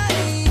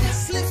night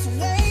slips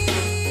away.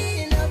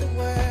 In other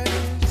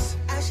words,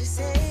 I should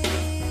say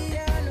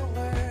there are no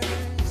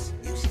words.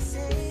 You should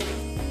say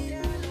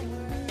there are no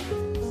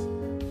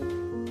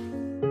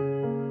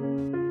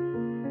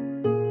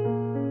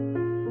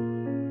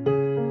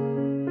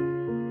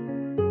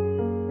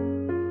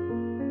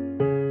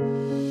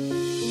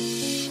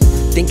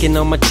Thinking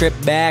on my trip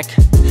back,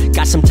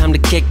 Got some time to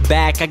kick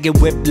back, I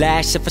get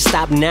whiplash if I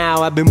stop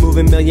now. I've been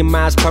moving 1,000,000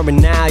 miles per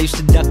hour. Used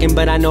to ducking,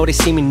 but I know they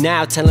see me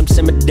now. Tell them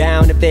simmer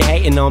down if they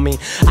hating on me.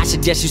 I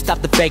suggest you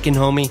stop the faking,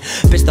 homie.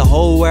 Bitch, the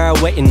whole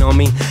world waiting on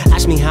me.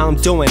 Ask me how I'm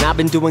doing, I've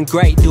been doing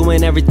great,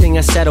 doing everything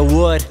I said I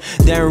would.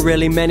 There ain't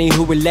really many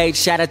who relate.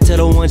 Shout out to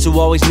the ones who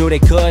always knew they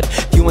could.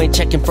 If you ain't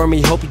checking for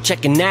me, hope you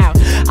checking out.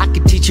 I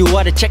could teach you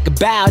what to check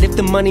about. If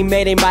the money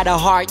made ain't by the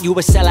heart, you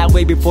would sell out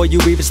way before you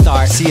even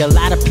start. See, a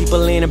lot of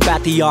people ain't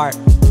about the art,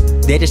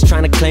 they just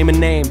trying to claim a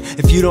name.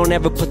 If you don't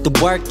ever put the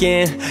work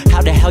in,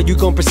 how the hell you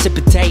gonna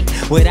precipitate?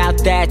 Without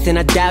that, then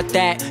I doubt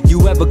that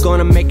you ever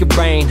gonna make it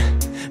rain.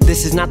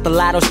 This is not the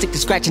lotto, stick to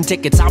scratching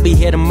tickets. I'll be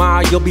here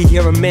tomorrow, you'll be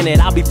here a minute.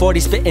 I'll be 40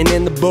 spitting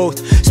in the booth,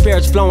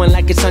 spirits flowing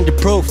like it's under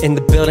proof. In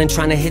the building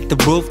trying to hit the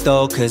roof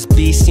though, cause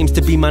beat seems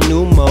to be my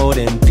new mode,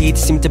 and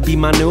beats seem to be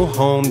my new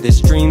home.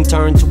 This dream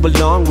turned to a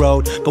long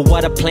road, but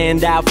what I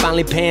planned out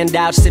finally panned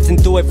out. Sifting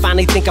through it,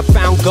 finally think I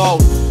found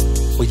gold.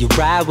 Will you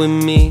ride with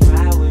me?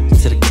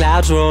 Till the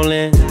clouds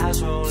rolling,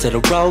 till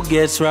the road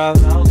gets rough,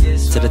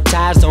 till the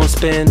tires don't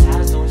spin.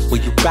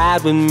 Will you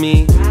ride with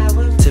me?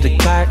 Till the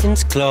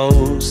curtains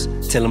close,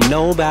 till I'm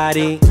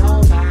nobody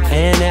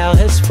and hell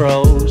has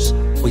froze.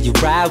 Will you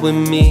ride with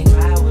me?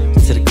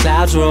 Till the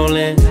clouds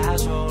rolling,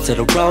 till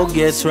the road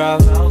gets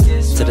rough,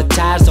 till the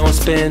tires don't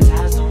spin.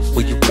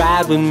 Will you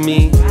ride with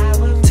me?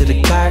 Till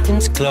the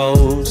curtains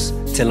close,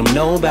 till I'm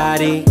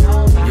nobody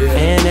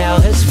and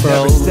hell has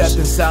froze. Never step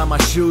inside my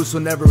shoes, so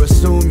never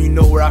assume you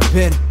know where I've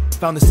been.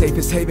 Found the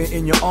safest haven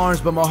in your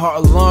arms, but my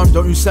heart alarmed,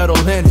 don't you settle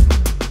in.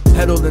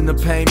 Pedaled in the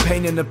pain,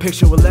 painting the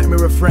picture will let me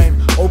refrain.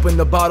 Open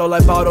the bottle,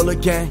 I bottle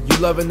again. You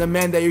loving the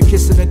man that you're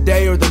kissing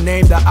today, or the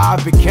name that I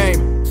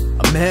became.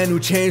 A man who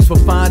changed for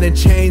finding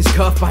chains,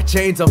 cuffed by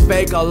chains of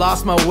fake. I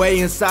lost my way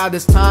inside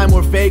this time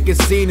where fake is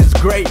seen as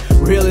great.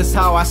 Real is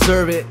how I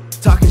serve it.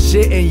 Talking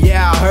shit and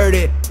yeah, I heard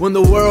it. When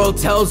the world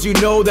tells you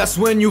no, that's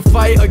when you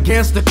fight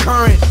against the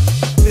current.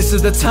 This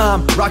is the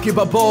time, Rocky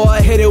Balboa,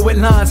 I hit it with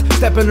lines.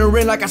 Step in the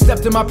ring like I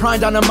stepped in my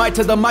prime. Dynamite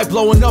to the mic,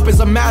 blowing up is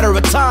a matter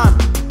of time.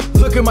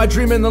 Look at my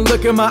dream and then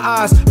look in my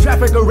eyes.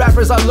 Traffic of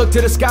rappers, I look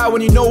to the sky.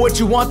 When you know what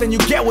you want, then you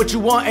get what you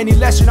want. Any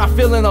less, you're not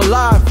feeling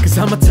alive. Cause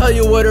I'ma tell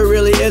you what it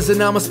really is,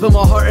 and I'ma spill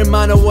my heart and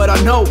mind on what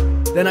I know.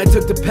 Then I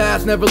took the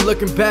path, never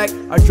looking back.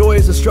 Our joy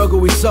is a struggle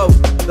we sow.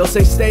 They'll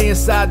say stay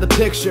inside the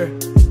picture,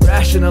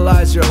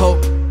 rationalize your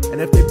hope. And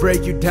if they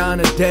break you down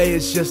today,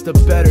 it's just a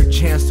better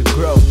chance to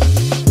grow.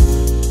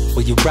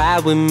 Will you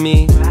ride with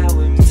me?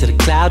 Till the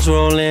clouds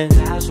rolling,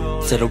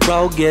 till the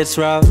road gets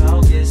rough,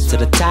 till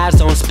the tires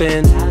don't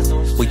spin.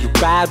 Will you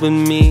ride with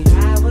me?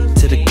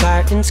 Till the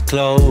curtains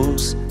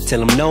close,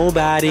 till I'm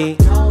nobody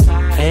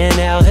and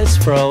hell has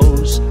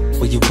froze.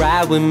 Will you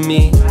ride with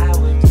me?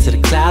 Till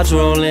the clouds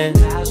rolling,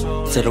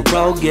 till the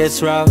road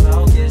gets rough,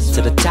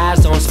 till the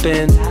tires don't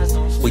spin.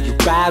 Will you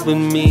ride with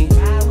me?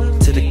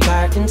 Till the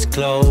curtains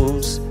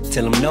close,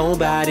 till I'm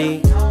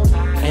nobody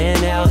and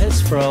hell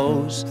has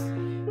froze.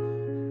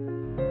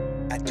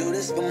 I do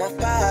this for my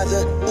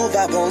father, who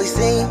I've only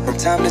seen from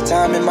time to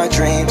time in my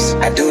dreams.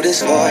 I do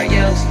this for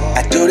you.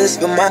 I do this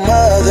for my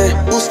mother,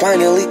 who's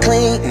finally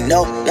clean,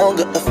 no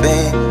longer a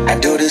fan. I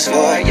do this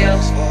for you.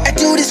 I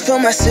do this for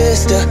my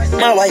sister,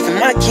 my wife and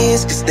my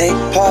kids, cause they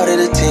part of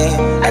the team.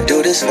 I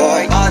do this for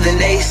all the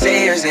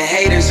naysayers and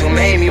haters who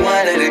made me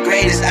one of the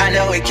greatest. I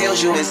know it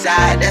kills you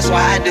inside, that's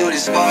why I do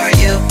this for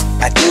you.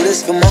 I do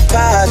this for my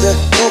father,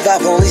 who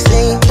I've only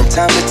seen from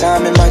time to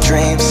time in my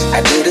dreams. I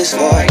do this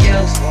for you.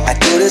 I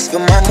do this for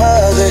my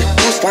mother,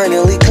 who's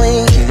finally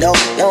clean, no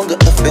longer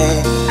a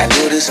fan. I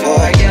do this for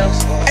you.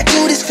 I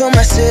do this for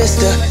my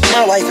sister,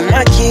 my wife and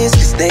my kids,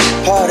 cause they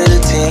part of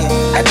the team.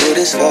 I do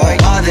this for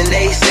all the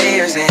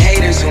naysayers and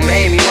haters who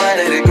made me one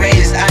of the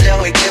greatest. I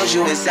know it kills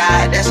you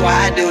inside, that's why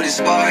I do this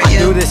for you. I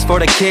do this for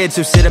the kids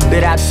who sit a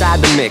bit outside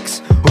the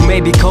mix, who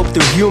maybe cope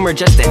through humor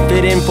just to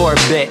fit in for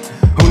a bit,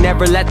 who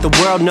never let the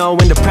world know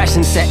when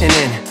depression's setting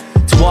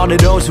in. To all of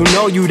those who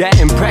know you, that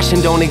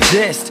impression don't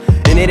exist,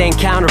 and it ain't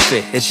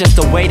counterfeit, it's just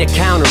a way to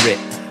counter it.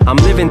 I'm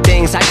living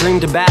things I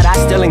dreamed about, I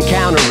still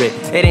encounter it.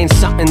 It ain't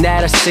something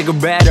that a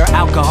cigarette or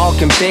alcohol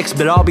can fix,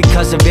 but all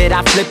because of it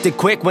I flipped it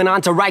quick, went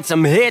on to write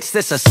some hits.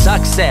 This a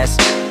success,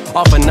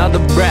 off another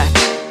breath.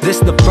 This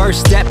the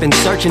first step in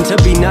searching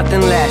to be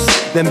nothing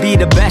less than be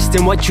the best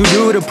in what you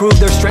do, to prove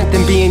their strength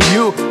in being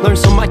you. Learn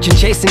so much in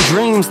chasing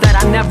dreams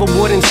that I never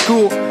would in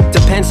school.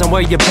 Depends on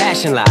where your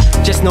passion lie,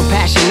 just no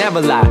passion never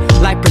lie.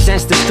 Life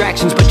presents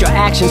distractions, but your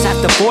actions have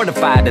to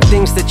fortify the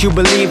things that you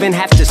believe in.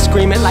 Have to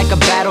scream it like a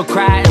battle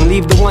cry, and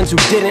leave the ones who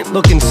didn't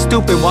looking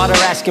stupid while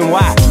they're asking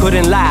why.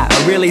 Couldn't lie,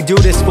 I really do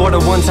this for the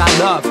ones I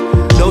love,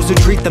 those who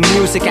treat the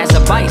music as a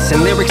vice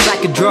and lyrics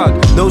like a drug,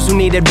 those who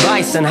need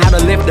advice on how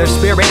to lift their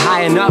spirit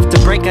high enough to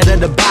break out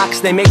of the box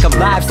they make up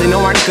lives they know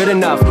aren't good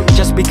enough.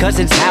 Just because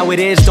it's how it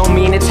is don't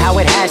mean it's how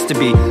it has to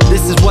be.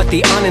 This is what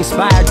the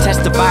uninspired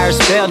testifiers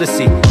fail to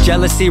see.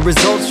 Jealousy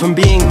results from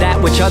being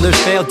that which others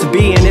fail to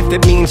be, and if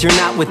it means you're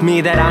not with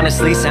me, that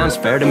honestly sounds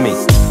fair to me.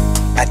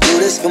 I do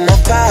this for my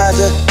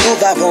father, who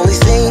who I've only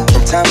seen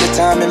from time to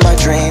time in my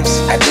dreams.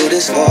 I do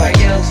this for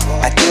you.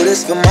 I do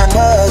this for my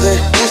mother,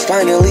 who's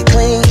finally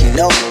clean,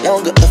 no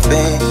longer a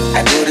fan.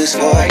 I do this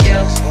for you.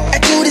 I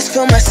do this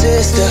for my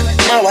sister,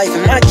 my wife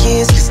and my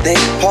kids, cause they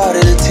part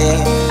of the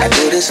team. I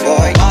do this for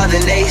all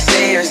the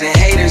naysayers and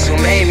haters who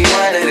made me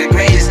one of the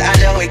greatest. I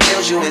know it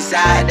kills you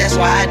inside, that's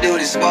why I do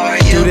this for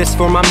you. Do this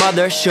for my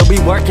mother, she'll be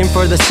working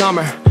for the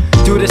summer.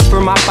 Do this for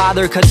my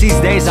father, cause these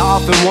days I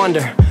often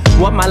wonder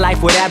what my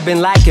life would have been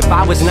like if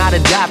I was not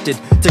adopted.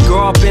 To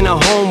grow up in a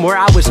home where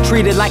I was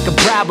treated like a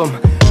problem.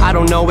 I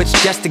don't know, it's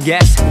just a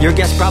guess. Your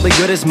guess probably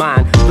good as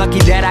mine. Lucky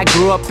that I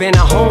grew up in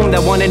a home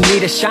that wanted me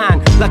to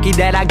shine. Lucky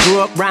that I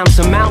grew up around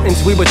some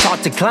mountains we were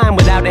taught to climb.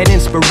 Without that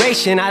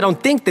inspiration, I don't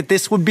think that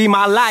this would be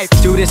my life.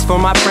 Do this for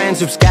my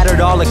friends who've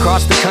scattered all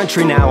across the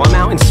country now. I'm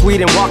out in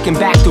Sweden walking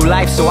back through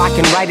life so I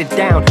can write it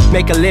down.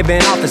 Make a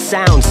living off the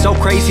sound, so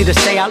crazy to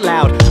say out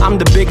loud. I'm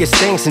the biggest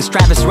thing since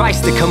Travis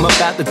Rice to come up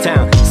out the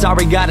town.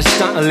 Sorry, gotta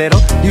stunt a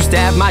little. Used to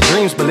have my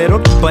dreams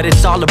belittled, but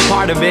it's all a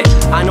part of it.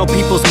 I know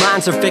people's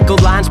minds are fickle,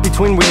 lines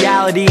between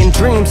reality and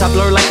dreams I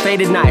blur like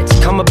faded nights.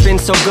 Come up been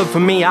so good for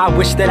me, I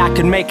wish that I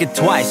could make it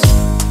twice.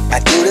 I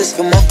do this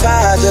for my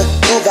father,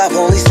 who I've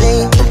only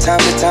seen from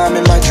time to time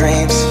in my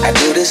dreams. I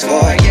do this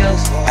for you.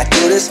 I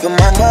do this for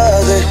my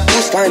mother,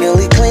 who's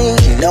finally clean,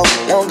 no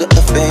longer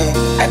a fan.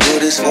 I do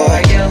this for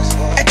you.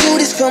 I do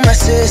this for my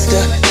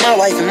sister, my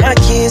wife and my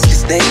kids,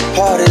 cause they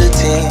part of the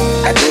team.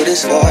 I do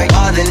this for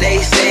all the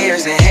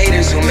naysayers and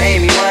haters who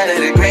made me one of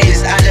the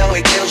greatest. I know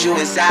it kills you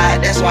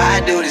inside, that's why I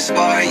do this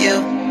for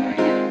you.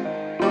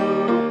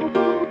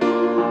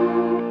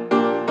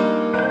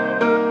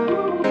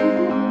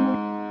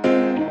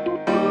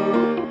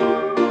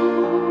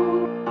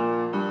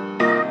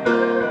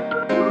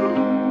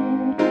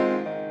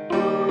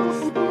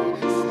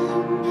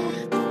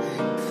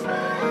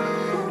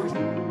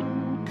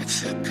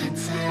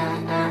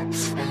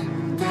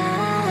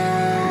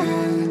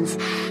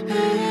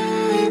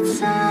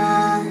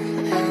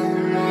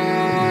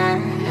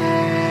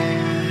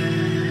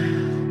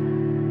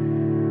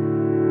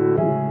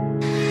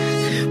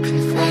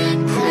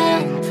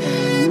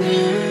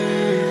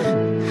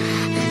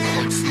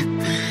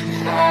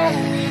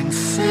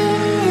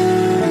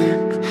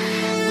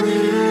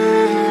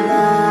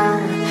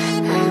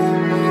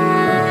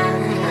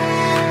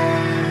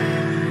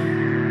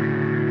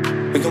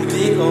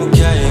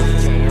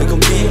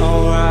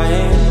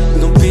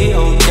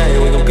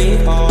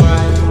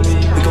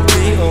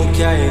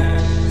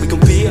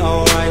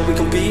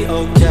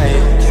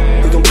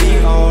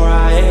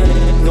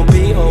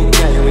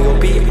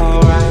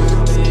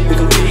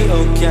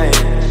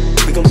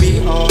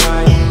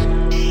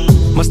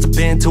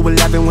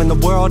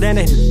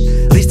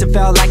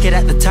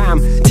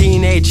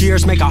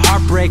 Make a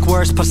heartbreak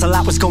worse, plus a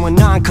lot was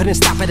going on, couldn't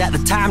stop it at the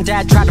time.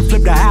 Dad tried to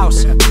flip the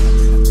house.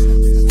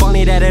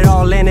 Funny that it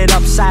all ended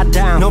upside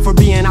down. Known for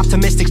being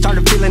optimistic,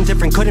 started feeling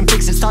different. Couldn't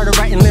fix it, started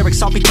writing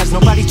lyrics, all because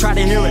nobody tried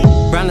to hear it.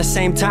 Around the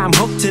same time,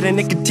 hooked to the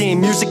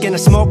nicotine. Music and the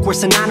smoke were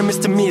synonymous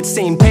to me, it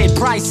seemed. Paid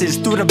prices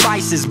through the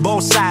vices,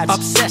 both sides.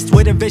 Obsessed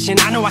with a vision,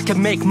 I knew I could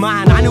make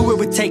mine. I knew it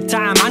would take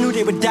time, I knew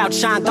they would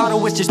outshine. Thought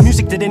it was just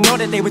music, didn't know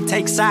that they would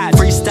take sides.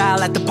 Freestyle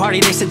at the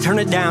party, they said turn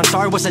it down.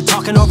 Sorry, was I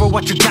talking over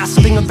what you're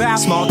gossiping about?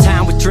 Small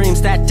town with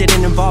dreams that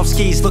didn't involve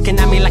skis. Looking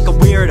at me like a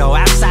weirdo,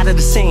 outside of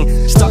the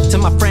scene. Stuck to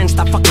my friends,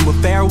 stopped fucking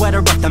with fair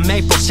weather. But the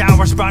maple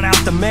showers brought out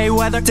the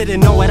Mayweather.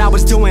 Didn't know what I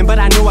was doing, but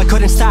I knew I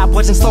couldn't stop.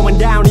 Wasn't slowing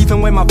down,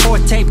 even when my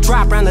fourth tape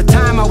dropped. Around the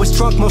time I was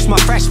drunk most my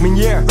freshman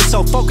year. Was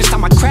so focused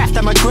on my craft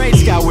that my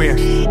grades got weird.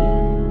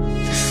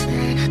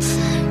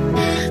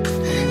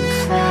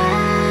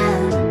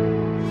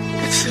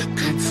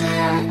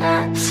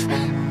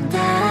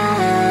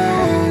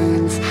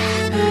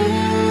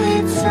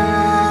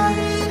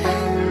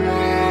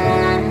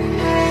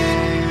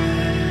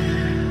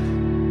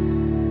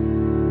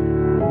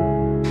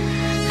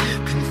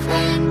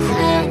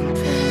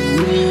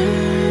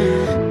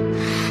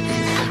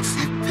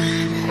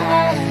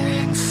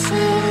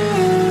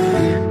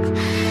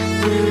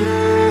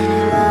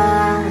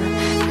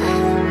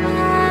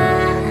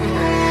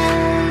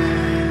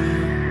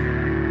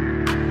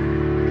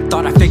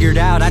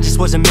 I just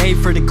wasn't made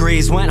for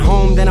degrees. Went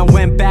home, then I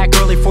went back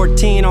early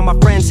 14. All my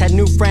friends had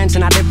new friends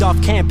and I lived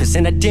off campus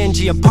in a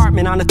dingy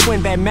apartment on a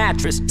twin bed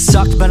mattress.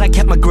 Sucked, but I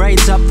kept my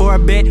grades up for a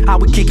bit. I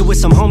would kick it with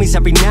some homies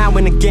every now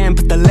and again,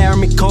 but the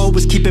Laramie cold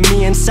was keeping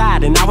me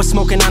inside, and I was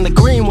smoking on the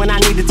green when I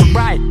needed to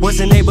write.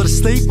 Wasn't able to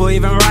sleep or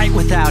even write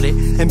without it,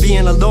 and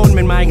being alone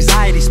made my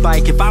anxiety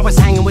spike. If I was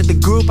hanging with the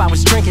group, I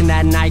was drinking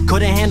that night.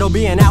 Couldn't handle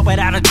being out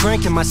without a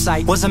drink in my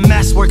sight. Was a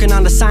mess working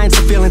on the science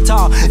of feeling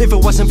tall. If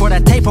it wasn't for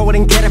that tape, I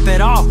wouldn't get up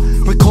at all.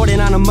 Recording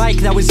on a mic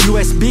that was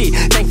USB.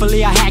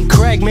 Thankfully I had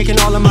Craig making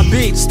all of my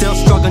beats. Still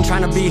struggling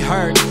trying to be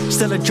heard.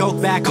 Still a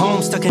joke back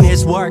home, stuck in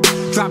his work.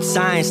 Dropped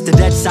science to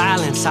dead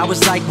silence, I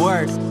was like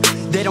word.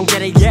 They don't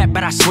get it yet,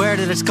 but I swear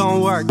that it's gonna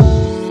work.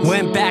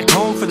 Went back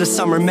home for the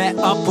summer, met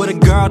up with a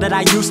girl that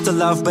I used to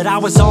love, but I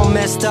was all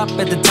messed up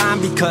at the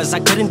time because I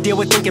couldn't deal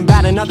with thinking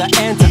about another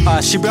end to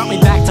us. She brought me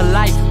back to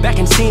life, back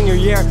in senior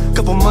year,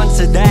 couple months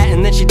of that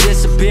and then she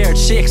disappeared.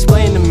 She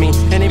explained to me,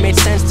 and it made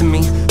sense to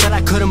me, that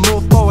I couldn't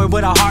move forward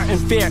with a heart in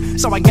fear.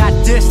 So I got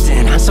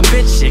distant on some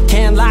bitch shit,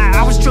 can't lie,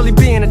 I was truly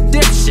being a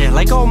dipshit.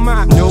 Like oh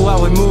my, knew I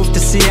would move to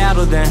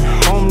Seattle then.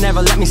 Home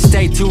never let me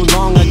stay too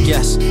long, I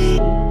guess.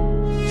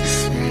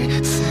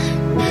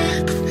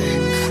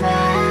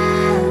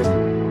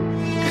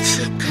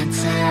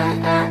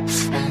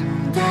 Ups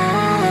and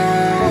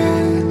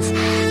downs,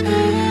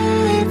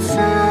 it's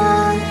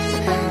all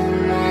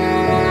in my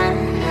head.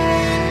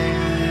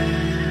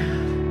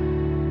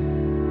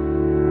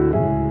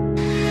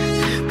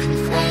 You can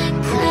find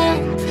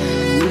comfort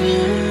in me,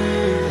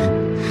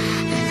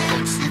 and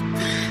hearts have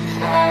been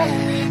high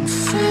and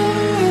sick.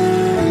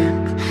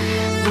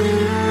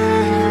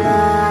 We're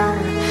all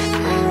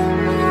in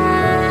my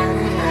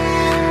head.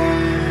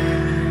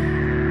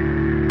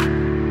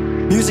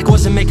 Music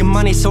wasn't making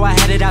money, so I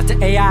headed out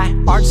to AI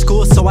art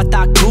school, so I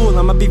thought cool,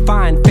 I'ma be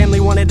fine. Family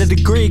wanted a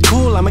degree,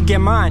 cool, I'ma get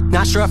mine.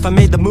 Not sure if I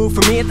made the move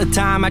for me at the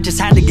time, I just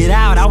had to get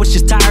out. I was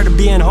just tired of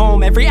being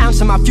home. Every ounce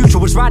of my future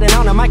was riding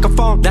on a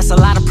microphone. That's a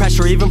lot of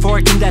pressure, even for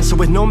a condenser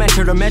with no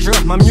measure to measure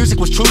up. My music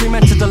was truly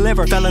meant to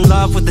deliver. Fell in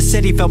love with the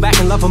city, fell back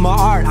in love with my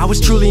art. I was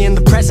truly in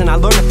the present, I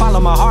learned to follow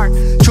my heart.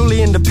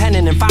 Truly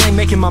independent and finally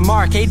making my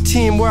mark.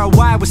 18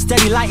 worldwide with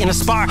steady light and a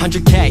spark.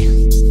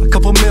 100K, a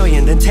couple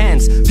million, then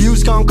tens.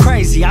 Views gone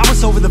crazy, I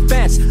was over the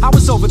fence. I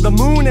was over the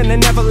moon and the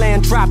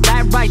Neverland drop.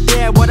 That right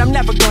there, what I'm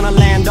never gonna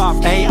land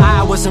off.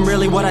 AI wasn't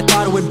really what I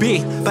thought it would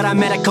be, but I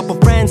met a couple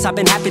friends I've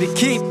been happy to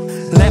keep.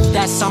 Left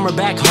that summer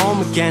back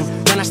home again.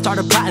 Then I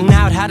started plotting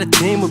out how the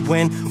team would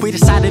win. We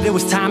decided it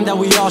was time that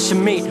we all should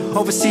meet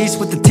overseas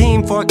with the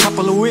team for a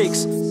couple of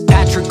weeks.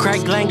 Patrick,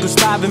 Craig, Glenn,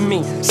 Gustav and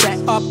me set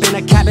up in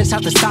a cabin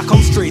south of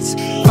Stockholm streets.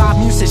 5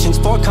 musicians,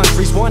 4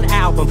 countries, 1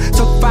 album.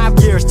 Took 5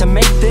 years to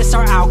make this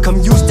our outcome.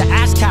 Used to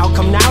ask how,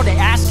 come now they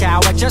ask how.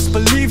 I just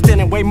believed in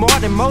it way more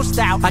than most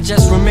out. I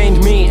just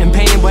remained me and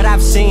painted what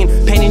I've seen,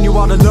 painting you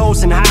all the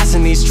lows and highs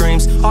in these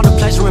dreams. All the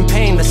pleasure and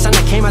pain, the sun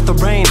that came out the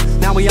rain.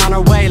 Now we on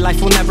our way, life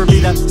will never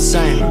be the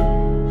same.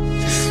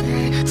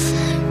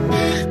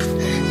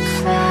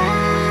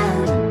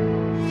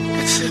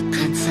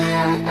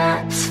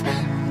 Ups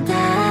and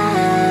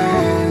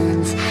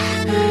downs,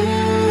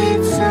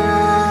 it's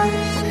all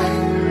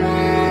in my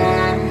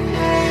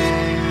head.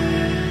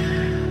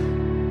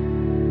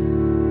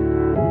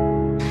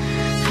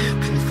 You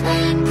can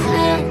find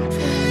comfort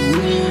in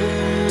me.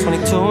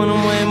 22 and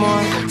I'm way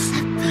more. Hearts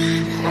have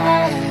been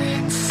high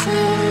and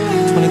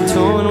sick. 22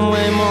 and I'm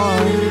way more.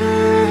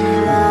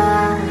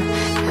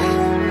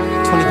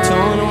 22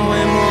 and I'm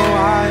way more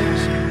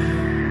wise.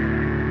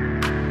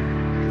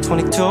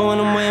 22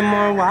 and I'm way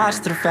more wise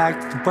to the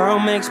fact that the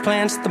world makes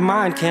plans that the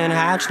mind can't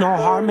hatch. No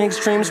heart makes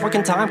dreams,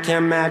 working time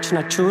can't match. And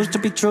I choose to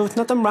be truth,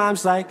 nothing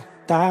rhymes like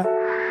that.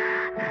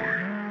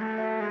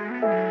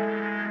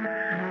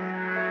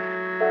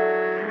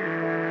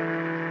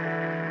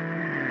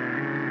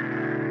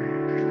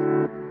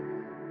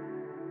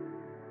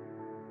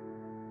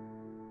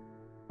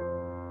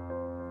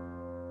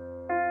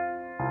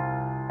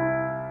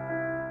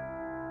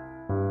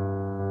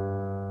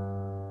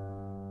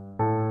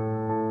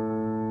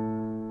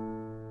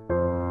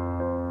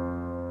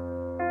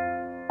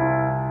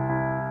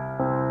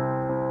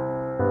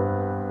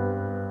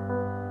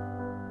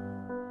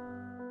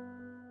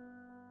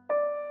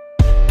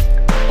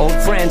 Old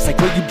friends, like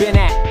where you been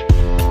at?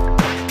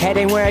 Head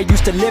ain't where I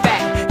used to live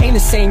at. Ain't the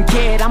same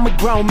kid, I'm a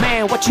grown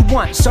man. What you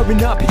want?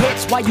 Serving up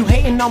hits while you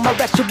hating on my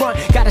restaurant.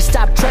 Gotta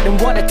stop treading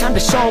water, time to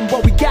show them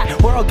what we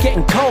got. We're all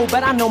getting cold,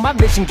 but I know my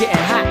vision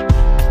getting hot.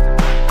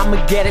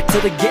 I'ma get it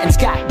till the getting's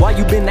got. While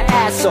you been the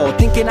asshole,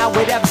 thinking I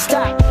would ever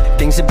stop.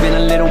 Things have been a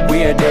little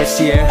weird this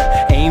year.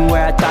 Ain't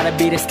where I thought I'd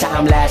be this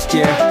time last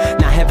year.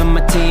 Not having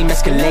my team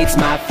escalates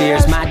my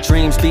fears. My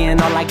dreams being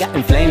all I got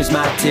inflames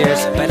my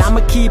tears. But I'ma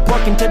keep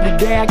working till the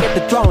day I get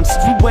the throne.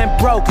 Since we went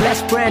broke,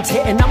 less friends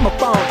hitting up my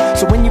phone.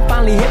 So when you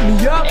finally hit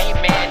me up, hey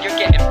man, you're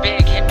getting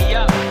big, hit me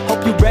up.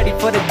 Hope you're ready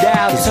for the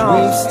downtown. 'Cause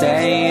we've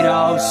stayed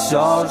oh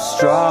so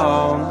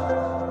strong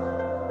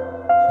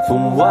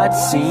from what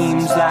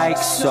seems like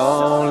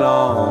so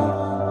long.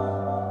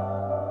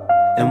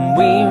 And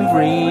we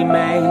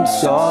remain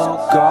so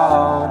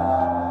gone,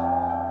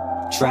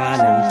 trying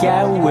to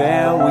get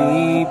where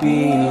we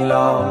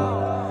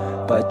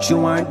belong. But you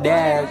weren't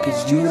there,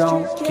 'cause you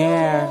don't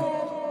care,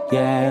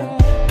 yeah.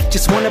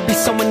 Just wanna be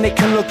someone they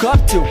can look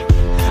up to,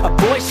 a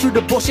voice through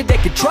the bullshit they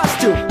could trust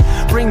to.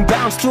 Bring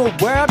balance to a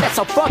world that's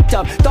all fucked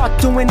up. Thought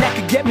doing that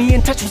could get me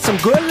in touch with some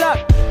good luck.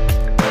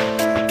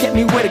 Get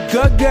me with a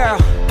good girl,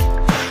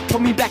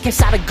 put me back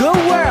inside a good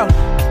world.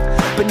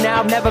 But now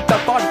I've never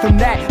felt far from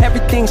that.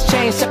 Everything's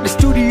changed except the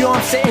studio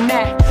I'm sitting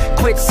at.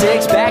 Quit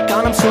 6, back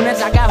on them soon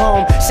as I got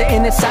home.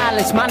 Sitting in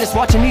silence, mindless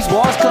watching these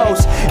walls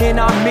close. In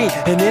on me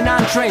and in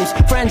on dreams.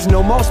 Friends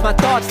know most my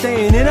thoughts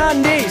staying in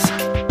on these.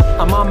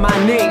 I'm on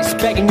my knees,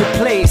 begging you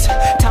please.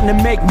 Time to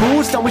make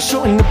moves, don't be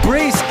shooting the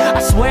breeze. I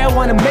swear I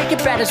wanna make it,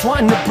 bad as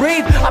wanting to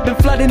breathe. I've been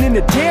flooding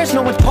into tears,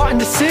 no one's parting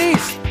the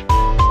seas.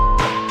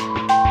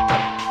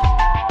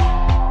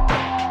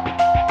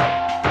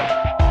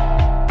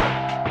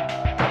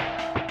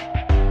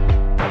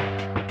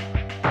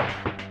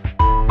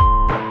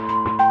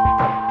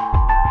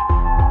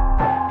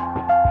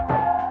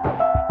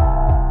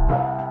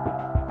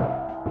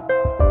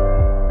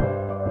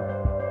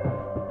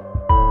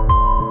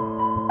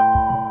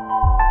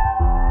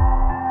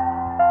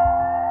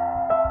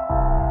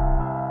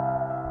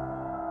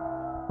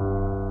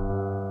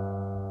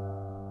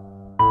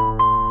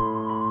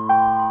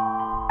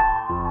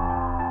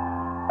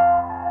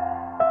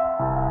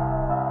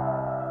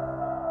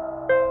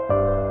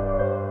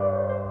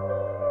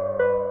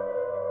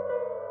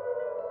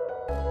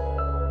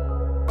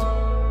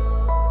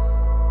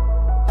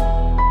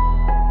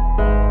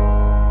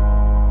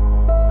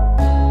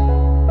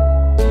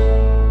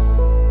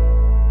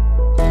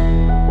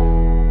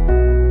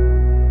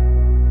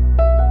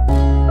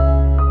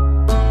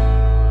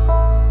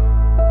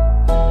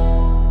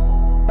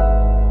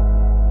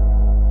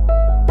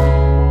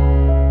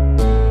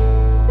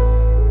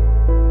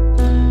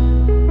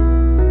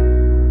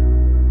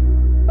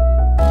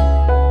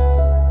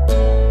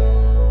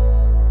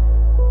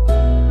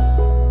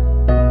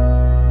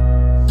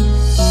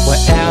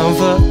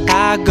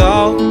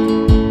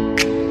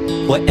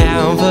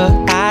 Wherever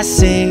I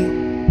see,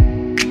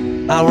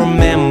 I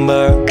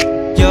remember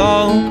you.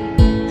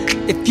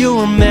 If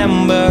you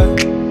remember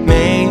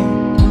me,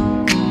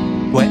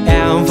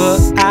 wherever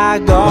I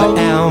go,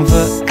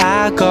 wherever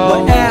I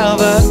go,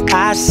 wherever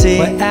I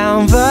see, I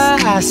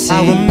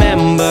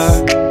remember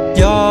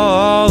you.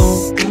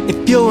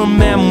 If you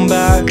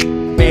remember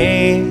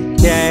me,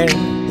 yeah,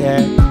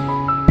 yeah.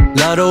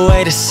 Love the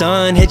way the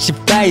sun hits your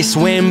face,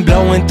 wind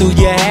blowing through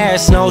your hair,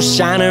 snow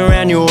shining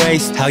around your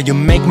waist. How you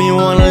make me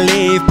wanna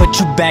leave, but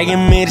you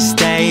begging me to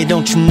stay.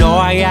 Don't you know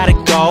I gotta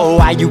go,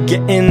 why you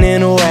getting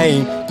in the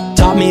way?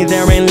 Taught me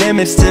there ain't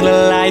limits to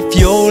the life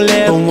you'll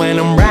live, but when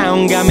I'm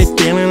round, got me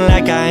feeling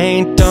like I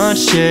ain't done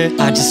shit.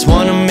 I just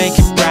wanna make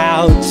you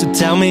proud, so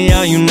tell me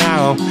how you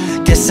know.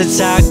 Guess that's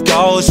how it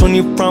goes when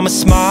you're from a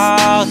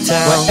small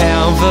town.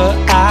 Wherever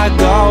I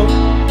go,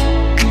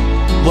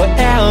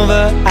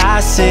 wherever I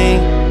see,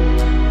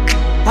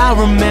 I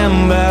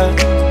remember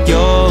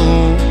you.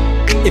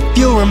 If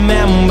you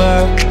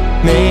remember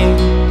me,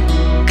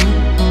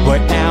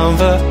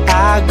 wherever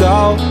I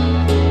go,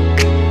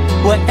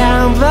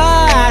 wherever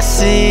I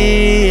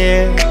see,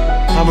 yeah,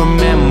 I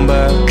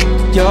remember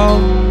you.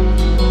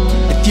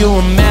 If you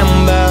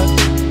remember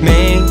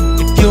me,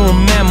 if you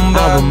remember,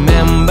 I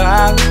remember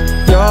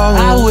you.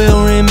 I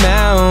will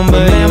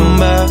remember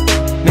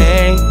me,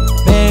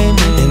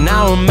 and I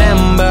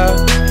remember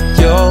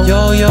yo.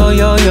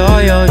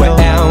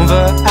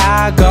 Wherever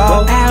I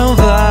go,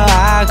 wherever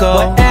I go,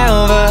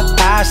 wherever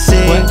I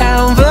see,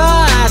 wherever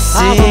I see,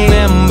 I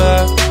remember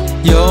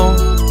you.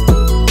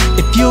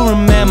 If you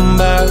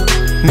remember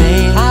me,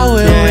 I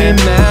will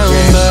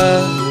remember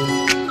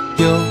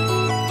you.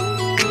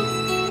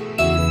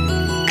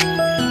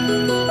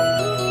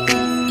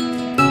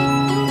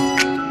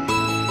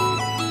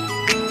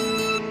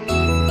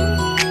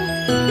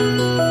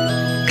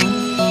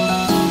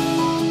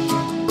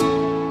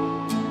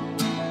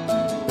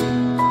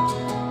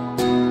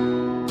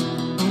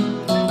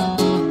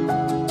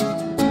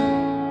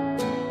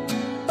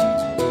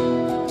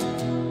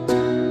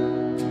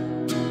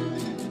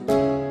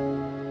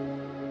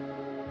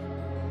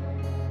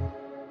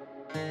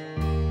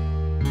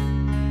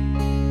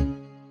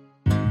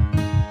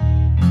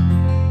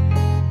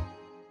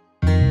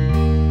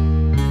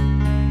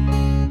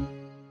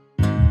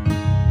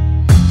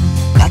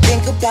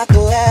 About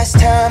the last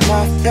time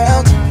I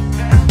felt,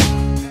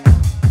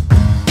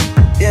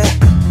 yeah.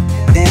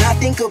 Then I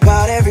think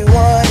about everyone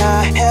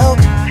I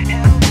helped.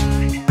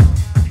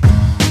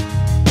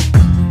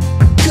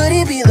 Could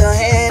it be the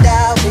hand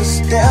I was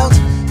dealt?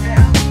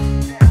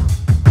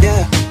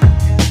 Yeah.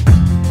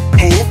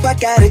 Hey, if I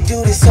gotta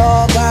do this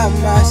all by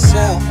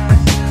myself,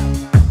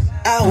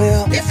 I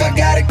will. If I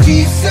gotta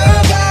keep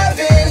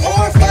surviving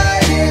or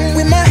fighting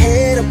with my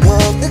head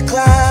above the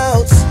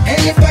clouds,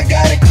 and if I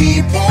gotta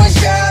keep on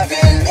striving,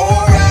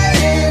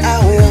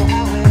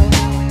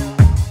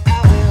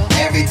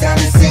 time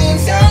it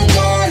seems I'm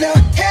gonna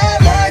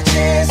have my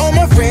chance, all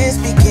my friends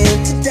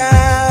begin to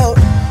doubt.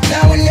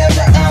 Now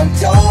whenever I'm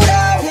told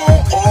I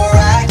won't or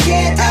I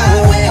can't,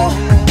 I will.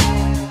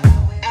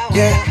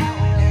 Yeah.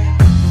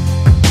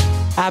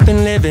 I've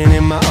been living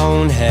in my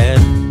own head,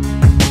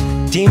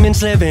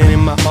 demons living in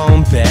my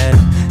own bed.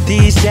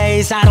 These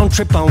days I don't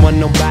trip on what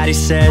nobody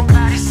said.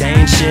 There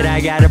ain't shit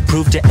I gotta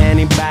prove to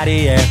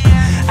anybody, yeah.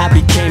 I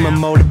became a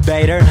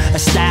motivator, a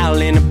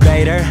style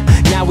innovator.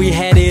 Now we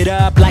headed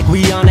up like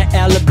we on an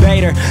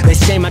elevator. They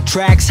say my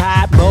track's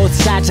hot, both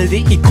sides of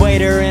the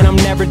equator, and I'm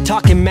never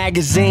talking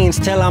magazines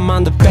till I'm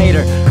on the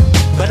fader.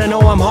 But I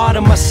know I'm hard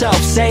on myself,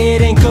 say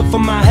it ain't good for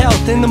my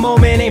health. In the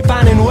moment ain't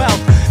finding wealth,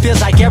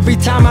 feels like every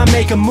time I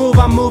make a move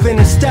I'm moving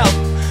in stealth.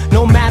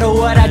 No matter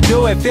what I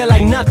do, it feel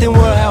like nothing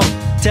will help.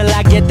 Till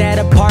I get that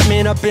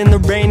apartment up in the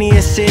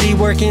rainiest city,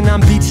 working on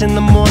beats in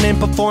the morning,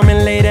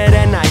 performing late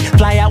at night.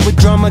 Fly out with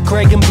Drumma,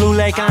 Craig and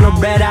Blulake on a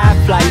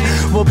red-eye flight.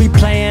 We'll be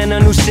playing a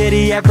new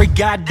city every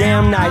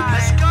goddamn night.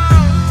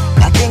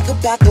 I think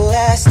about the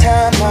last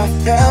time I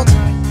felt,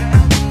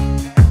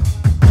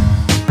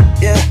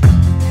 yeah.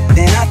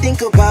 Then I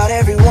think about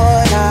everyone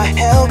I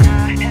helped.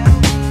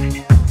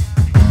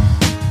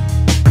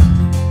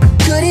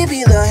 Could it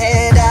be the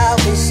hand I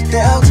was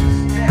dealt?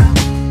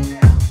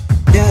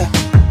 Yeah.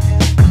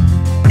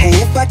 Hey,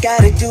 if I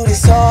gotta do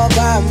this all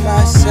by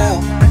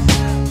myself,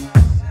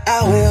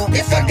 I will.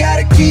 If I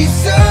gotta keep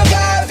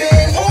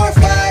surviving or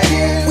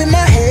fighting with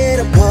my head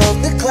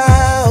above the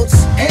clouds,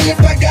 and if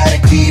I gotta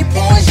keep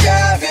on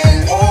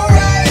striving or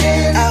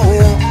riding, I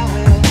will.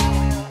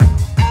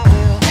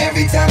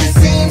 Every time it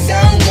seems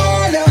I'm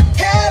gonna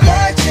have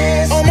my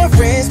chance, all my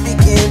friends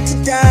begin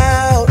to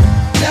doubt.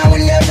 Now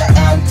whenever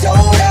I'm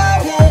told I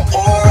won't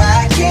or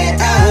I can't,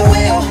 I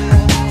will.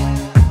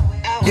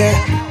 Yeah.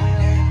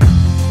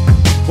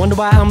 Wonder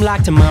why I'm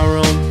locked in my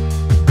room.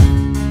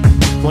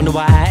 Wonder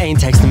why I ain't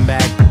texting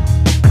back.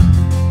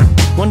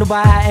 Wonder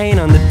why I ain't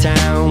on the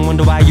town.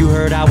 Wonder why you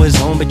heard I was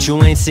home but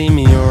you ain't seen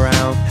me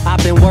around.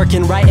 I've been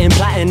working, writing,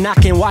 plotting,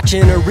 knocking,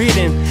 watching or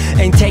reading.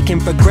 Ain't taking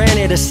for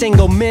granted a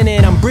single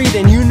minute I'm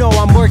breathing. You know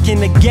I'm working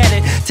to get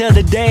it till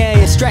the day I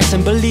ain't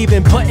stressing.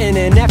 Believing, putting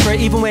in effort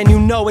even when you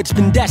know it's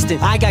been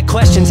destined. I got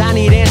questions, I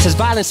need answers.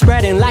 Violence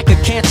spreading like a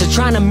cancer.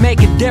 Trying to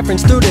make a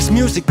difference through this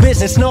music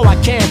business. No, I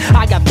can't.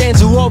 I got fans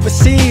who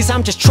overseas,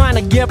 I'm just trying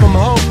to give them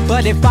hope.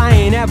 But if I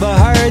ain't ever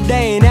heard,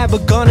 they ain't ever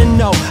gonna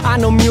know. I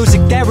know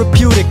music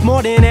therapeutic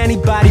more than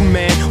anybody,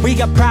 man. We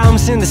got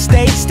problems in the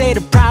States, state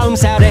of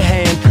problems out of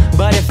hand.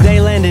 But if they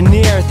lend an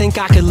ear, think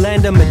I could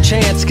lend them a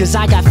chance. Cause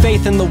I got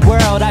faith in the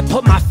world, I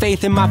put my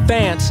faith in my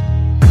fans.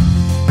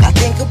 I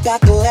think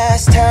about the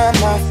last time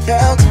I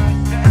felt,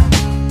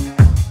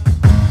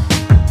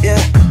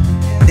 yeah.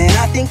 Then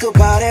I think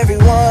about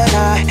everyone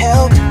I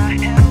helped.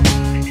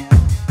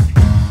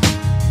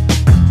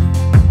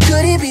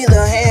 Could it be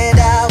the hand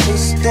I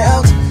was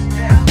dealt?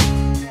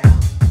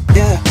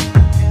 Yeah.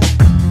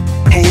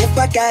 Hey, if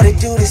I gotta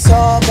do this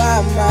all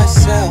by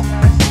myself,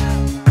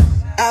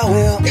 I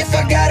will. If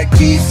I gotta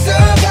keep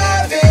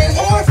surviving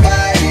or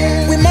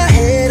fighting with my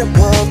head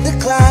above the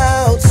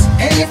clouds,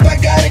 and if I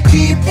gotta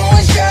keep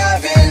on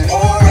striving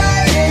or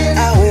riding,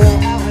 I will.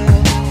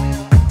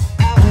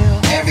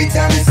 Every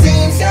time it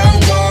seems I'm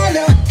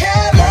gonna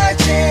have my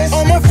chance,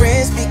 all my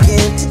friends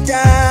begin to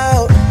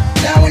doubt.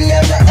 Now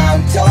whenever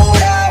I'm told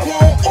I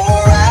won't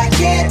or I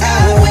can't,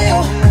 I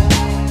will.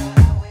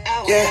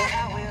 Yeah.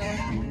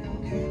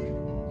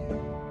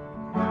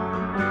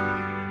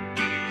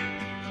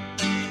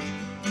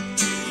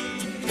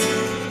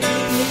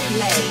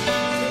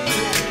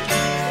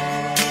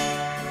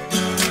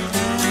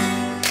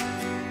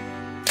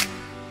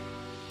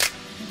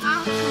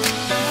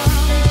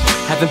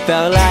 Haven't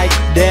felt like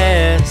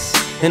this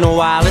in a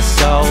while or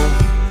so.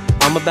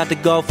 I'm about to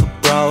go for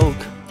broke,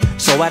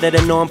 so out of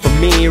the norm for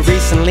me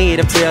recently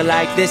to feel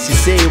like this. You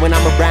see, when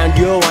I'm around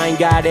you, I ain't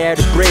got air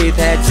to breathe.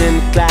 Heads in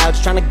the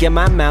clouds, trying to get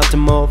my mouth to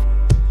move.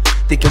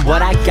 Thinking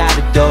what I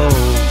gotta do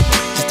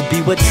just to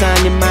be what's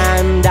on your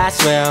mind. I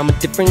swear I'm a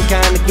different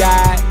kind of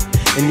guy,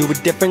 and you a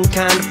different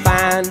kind of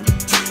fine.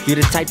 You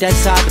the type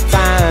that's hard to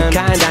find, the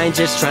kind I ain't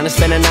just trying to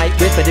spend a night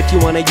with. But if you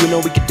wanna, you know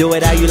we can do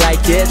it how you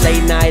like it.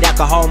 Late night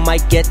alcohol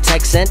might get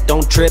text sent.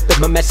 Don't trip if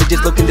my message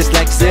is looking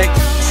dyslexic.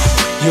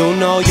 You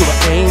know you an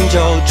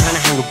angel, trying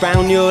to hang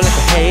around you like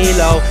a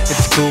halo. If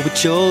it's cool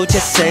with you,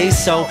 just say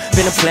so.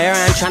 Been a player,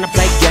 I ain't trying to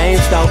play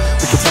games though.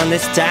 We could run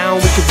this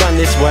town, we could run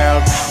this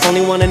world.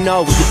 Only wanna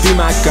know, will you be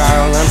my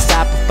girl?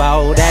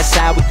 Unstoppable, that's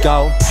how we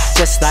go.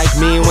 Just like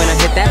me when I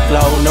hit that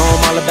flow. Know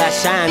I'm all about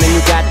shine and you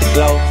got the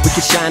glow. We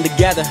can shine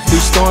together through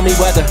stormy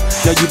weather.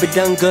 Know you've been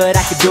done good,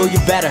 I could do you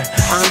better.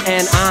 On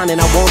and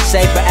I won't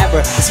say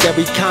forever. A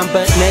scary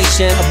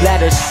combination of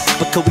letters,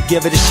 but could we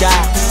give it a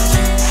shot?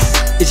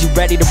 Is you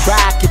ready to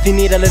rock? If you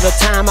need a little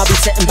time, I'll be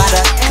sitting by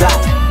the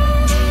clock.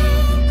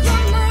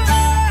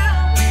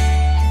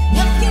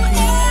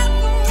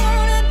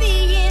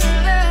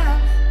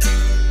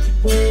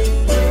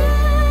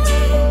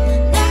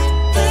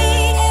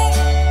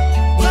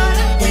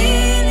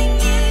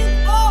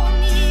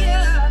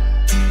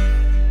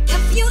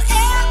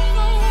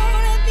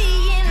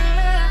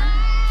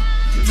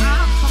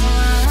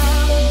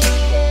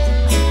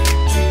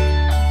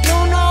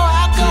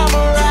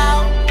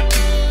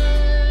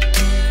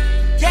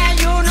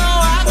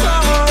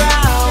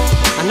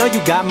 I know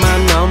you got my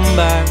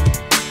number,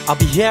 I'll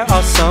be here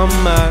all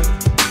summer.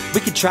 We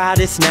could try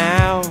this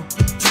now,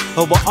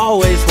 but we'll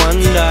always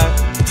wonder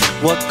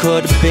what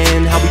could have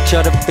been, how each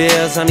other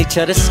feels on each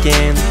other's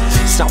skin.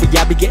 Sorry,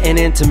 I be getting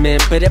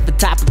intimate, but if the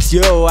topic's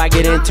you, I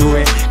get into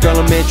it. Girl,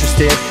 I'm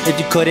interested, if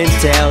you couldn't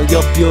tell.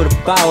 You're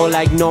beautiful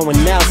like no one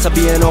else. I'll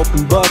be an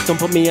open book, don't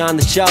put me on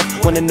the shelf.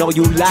 Wanna know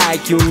you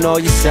like, you know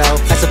yourself.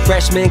 As a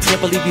freshman, can't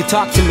believe you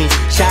talked to me.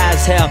 Shy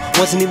as hell,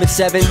 wasn't even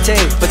 17,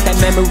 but that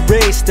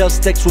memory still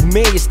sticks with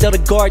me. You're still the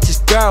gorgeous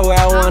girl where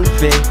I wanna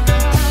be.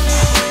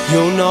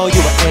 You know you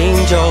an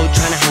angel,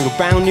 tryna hang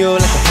around you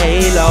like a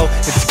halo.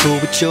 If it's cool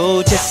with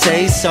you, just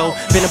say so.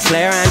 Been a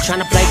player, I ain't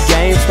tryna play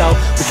games though.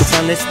 We could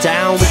run this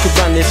town, we could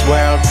run this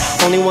world.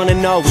 Only wanna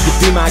know, will you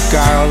be my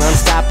girl?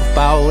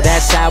 Unstoppable,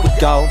 that's how we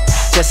go.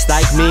 Just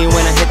like me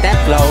when I hit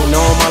that flow. Know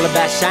I'm all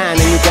about shine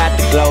and you got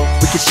the glow.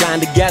 We could shine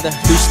together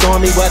through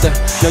stormy weather.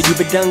 Know you've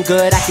been done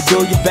good, I could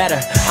do you better.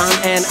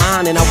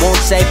 On and I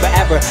won't say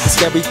forever. A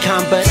scary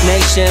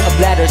combination of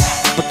letters,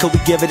 but could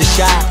we give it a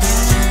shot?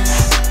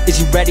 Is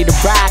you ready to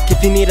rock?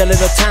 If you need a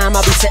little time,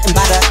 I'll be sitting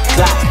by the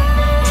clock.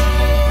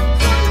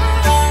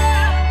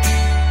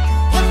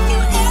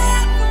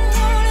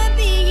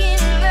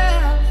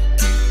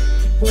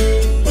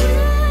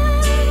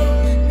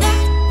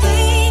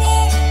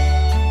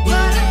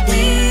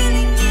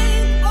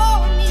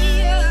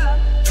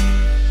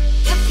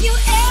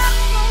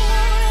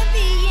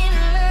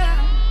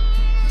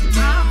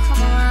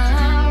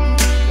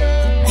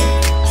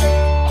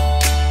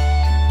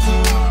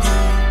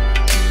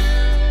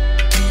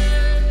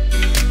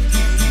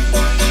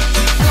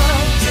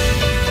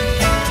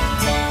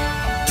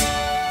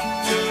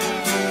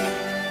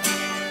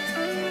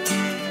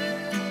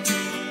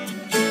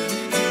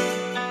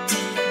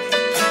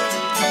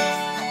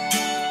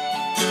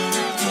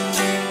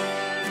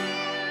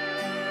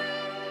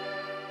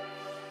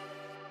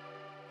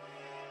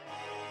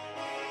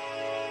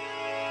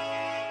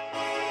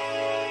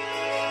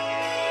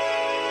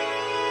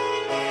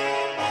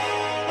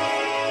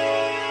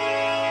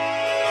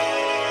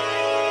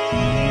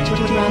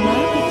 Drumma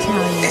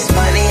Battalion. It's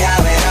funny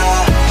how it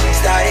all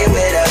started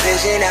with a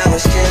vision. I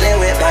was chilling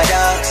with my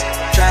dogs,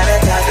 trying to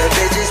talk to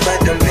bitches, but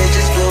them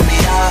bitches blew me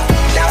off.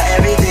 Now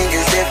everything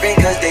is different,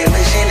 cause they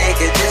wishing they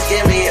could just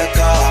give me a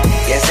call.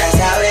 Yes, that's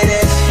how it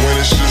is. When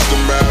it's just a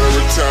matter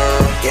of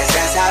time. Yes,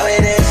 that's how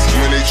it is.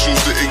 When they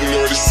choose to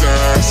ignore the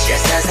signs.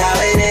 Yes, that's how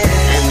it is.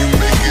 When you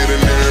make it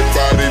and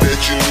everybody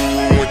that you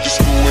knew went to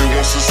school with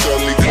wants to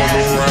suddenly come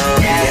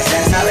around. Yes,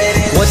 that's how it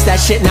is. What's that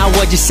shit now,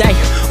 what'd you say?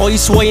 Oh, you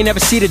swore you never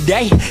see the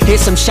day? Here's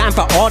some shine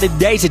for all the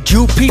days that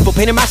you people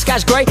painted my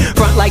skies gray.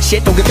 Front like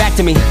shit, don't get back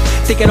to me.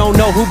 Think I don't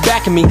know who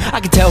backing me. I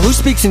can tell who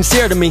speaks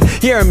sincere to me.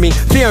 Hearing me,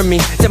 fearing me,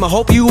 damn I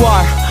hope you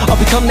are. I'll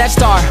become that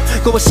star,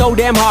 going so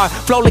damn hard.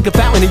 Flow like a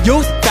fountain of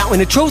youth,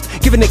 fountain of truth.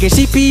 Give a nigga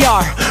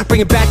CPR,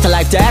 bring it back to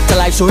life, to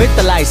afterlife. So hit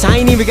the lights, I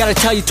ain't even gotta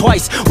tell you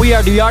twice. We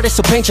are the artists,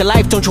 so paint your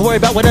life. Don't you worry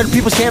about what other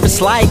people's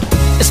canvas like.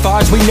 As far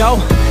as we know,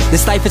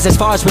 this life is as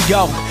far as we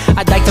go.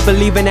 I'd like to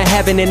believe in a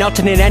heaven and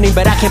alternate ending,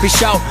 but I can't be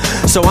sure.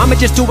 So I'ma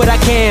just do what I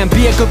can,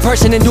 be a good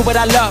person and do what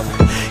I love.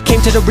 Came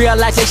to the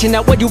realization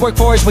that what you work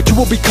for is what you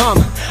will become.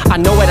 I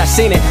know it, I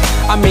seen it,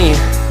 I mean,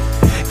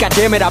 god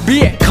damn it, I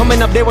be it.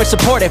 Coming up, they were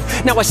supportive.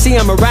 Now I see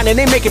them around and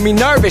they making me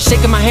nervous.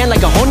 Shaking my hand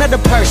like a whole nother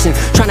person.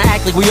 Trying to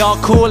act like we all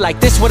cool, like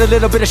this with a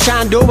little bit of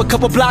shine. Do a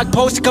couple blog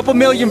posts, a couple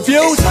million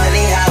views. It's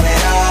funny how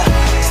it all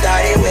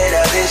started with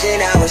a vision.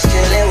 I was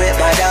chilling with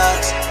my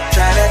dogs,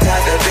 trying to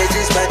talk to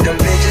bitches, but them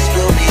bitches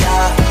blew me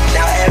off.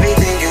 Now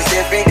everything is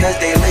different, cause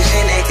they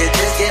wishing they could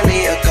just give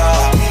me a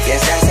call.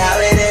 Yes, that's how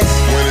it is.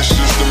 When it's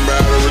just a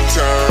matter of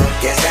time.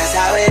 Yes, that's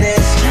how it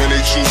is. When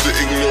they choose to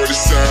ignore the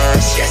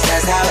signs. Yes,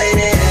 that's how it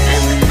is.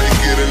 When you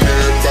make it and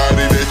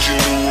everybody that you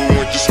knew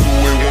went to school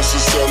with wants to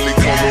suddenly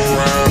come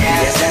around.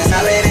 Yes, that's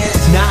how it is.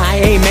 Nah,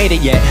 I ain't made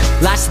it yet.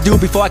 Lots to do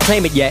before I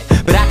claim it yet.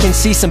 But I can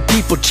see some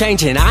people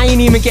changing. I ain't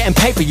even getting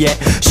paper yet.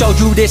 Showed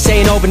you this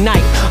ain't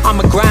overnight.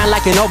 I'ma grind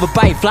like an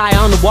overbite. Fly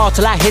on the wall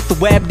till I hit the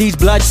web. These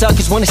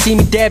bloodsuckers wanna see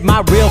me dead.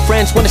 My real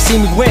friends wanna see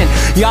me win.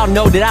 Y'all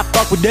know that I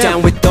fuck with them.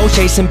 Down with those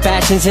chasing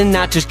passions and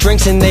not just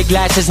drinks in their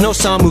glasses. Know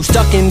some who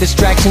stuck in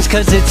distractions,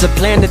 cause it's a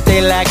plan that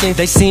they lacking.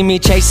 They see me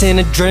chasing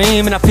a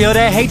dream and I feel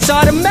their hate's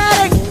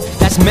automatic.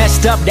 That's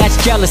messed up, that's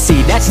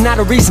jealousy. That's not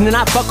a reason to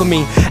not fuck with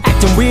me.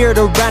 Acting weird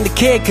around the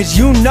kid, cause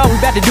you know we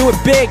about to do it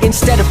big.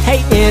 Instead of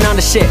hating on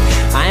the shit,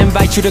 I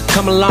invite you to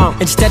come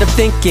along. Instead of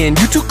thinking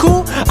you too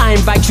cool, I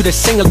invite you to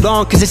sing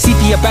along. Cause the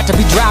CD about to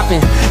be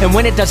dropping, and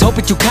when it does, hope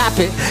that you cop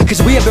it.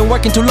 Cause we have been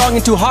working too long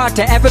and too hard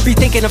to ever be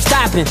thinking of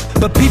stopping.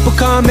 But people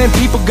come and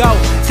people go,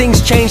 things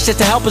change just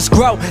to help us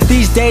grow.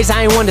 These days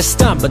I ain't one to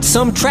stump, but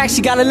some tracks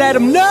you gotta let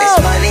them know.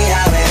 It's funny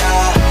how it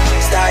all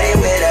started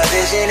with a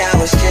vision. I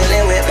was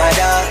chilling with my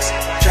dogs,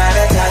 trying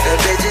to talk to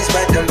bitches,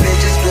 but them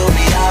bitches blew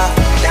me off.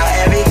 Now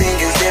everything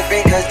is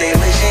different, cause they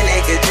wishing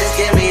they could just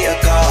give me a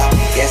call.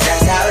 Yes,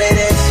 that's how it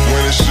is.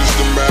 When it's just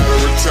a matter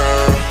of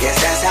time. Yes,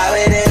 that's how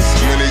it is.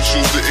 When they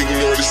choose to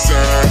ignore the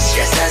signs.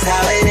 Yes, that's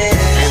how it is.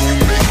 When you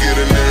make it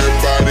and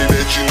everybody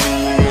that you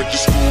knew went to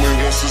school with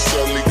wants to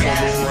suddenly come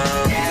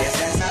around. Yes,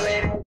 that's how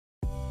it is.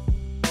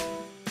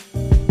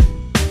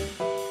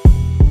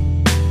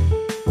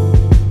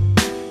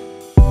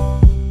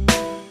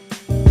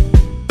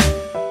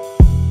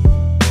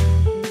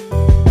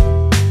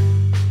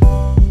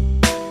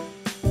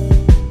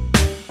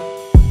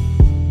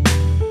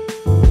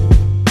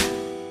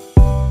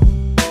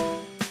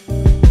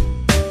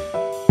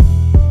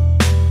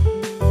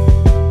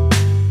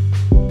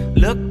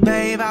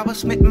 was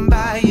smitten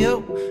by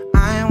you.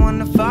 I ain't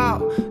wanna fall,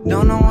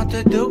 don't know what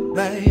to do,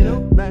 baby.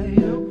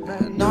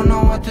 Don't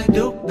know what to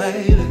do,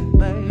 baby.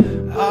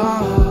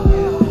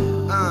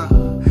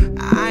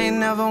 I ain't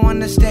never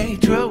wanna stay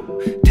true.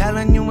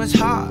 Telling you it's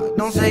hard,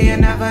 don't say you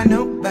never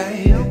knew,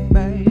 baby.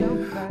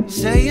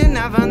 Say you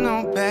never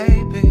know,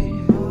 baby.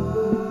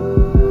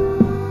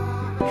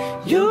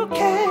 You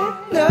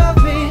can't love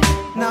me,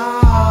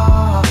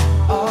 no.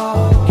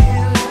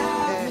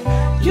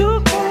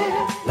 You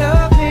can't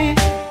love me,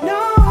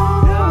 no,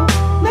 no,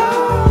 no,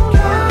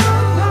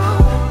 no.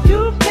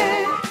 You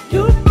can't, no.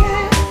 You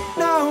can't,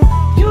 no.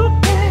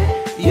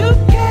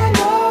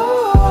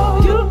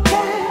 You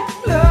can't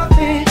love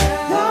me,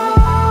 no.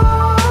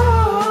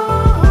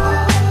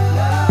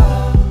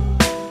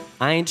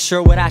 I ain't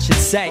sure what I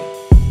should say.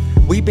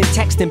 We've been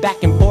texting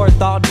back and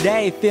forth all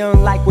day,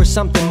 feeling like we're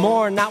something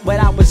more, not what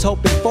I was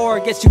hoping for.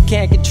 Guess you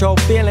can't control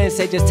feelings,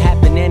 they just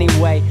happen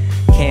anyway.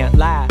 Can't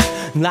lie,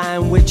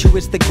 lying with you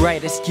is the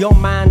greatest. Your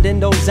mind and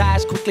those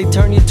eyes quickly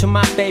turn you to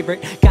my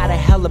favorite. Got a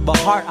hell of a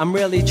heart, I'm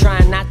really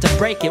trying not to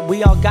break it.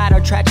 We all got our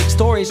tragic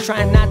stories,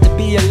 trying not to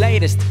be your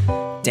latest.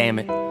 Damn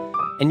it.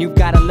 And you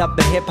gotta love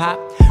the hip-hop,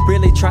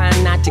 really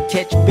trying not to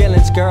catch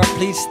feelings, girl,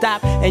 please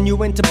stop. And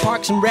you into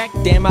Parks and Rec,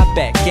 damn I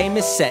bet, game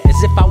is set,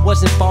 as if I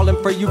wasn't falling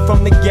for you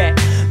from the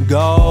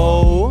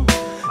get-go.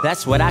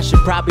 That's what I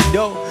should probably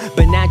do,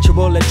 but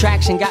natural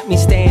attraction got me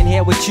staying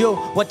here with you.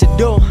 What to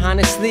do,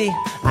 honestly,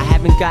 I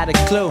haven't got a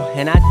clue.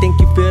 And I think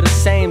you feel the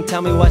same,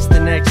 tell me what's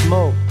the next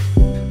move.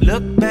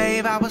 Look,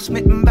 babe, I was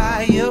smitten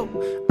by you.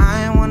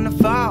 I ain't wanna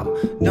fall,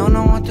 don't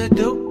know what to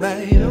do,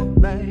 babe.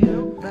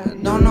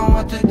 Don't know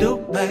what to do,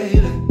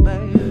 baby.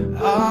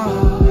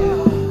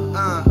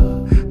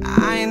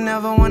 I ain't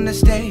never wanna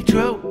stay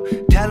true.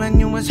 Telling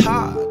you it's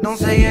hard, don't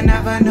say you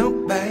never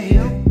knew, baby.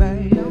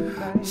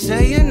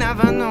 Say you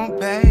never know,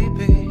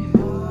 baby.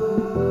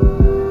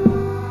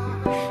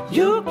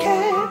 You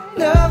can't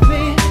love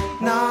me,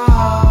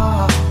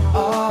 no.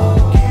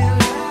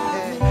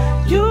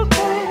 You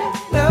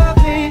can't love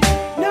me,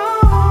 no,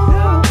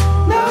 no,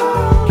 no,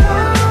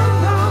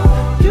 no.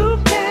 You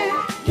can't,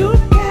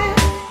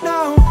 no.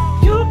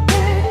 You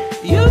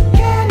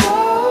can't,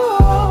 no.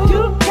 You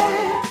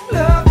can't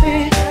love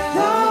me,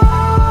 no.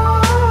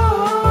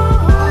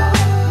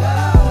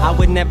 I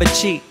would never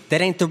cheat,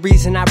 that ain't the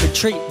reason I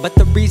retreat, but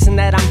the reason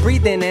that I'm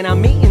breathing and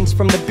I'm eating's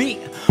from the beat.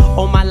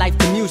 All my life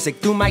the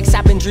music, through mics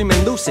I've been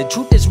dreaming lucid.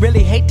 Truth is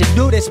really hate to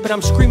do this, but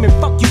I'm screaming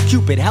fuck you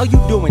Cupid. How you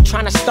doing?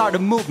 Trying to start a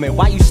movement,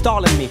 why you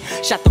stalling me?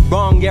 Shot the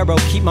wrong arrow,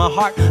 keep my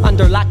heart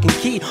under lock and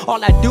key.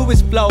 All I do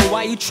is flow,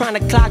 why you trying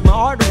to clog my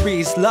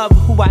arteries? Love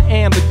who I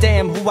am, but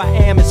damn who I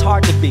am is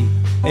hard to be.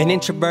 An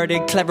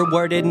introverted, clever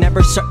worded,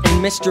 never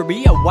certain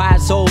mystery. A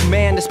wise old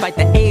man despite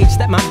the age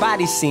that my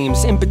body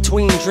seems. In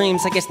between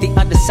dreams, I guess the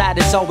other side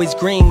is always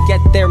green.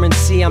 Get there and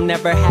see I'm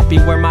never happy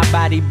where my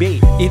body be.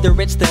 Either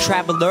it's the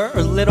traveler or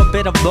a little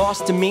bit of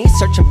lost to me.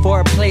 Searching for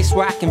a place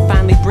where I can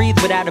finally breathe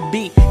without a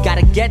beat.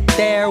 Gotta get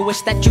there,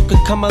 wish that you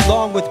could come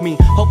along with me.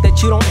 Hope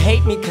that you don't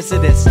hate me cause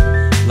of this.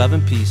 Love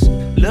and peace.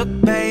 Look,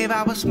 babe,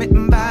 I was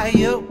smitten by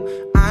you.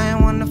 I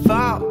ain't wanna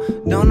fall,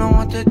 don't know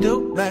what to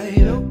do,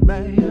 babe.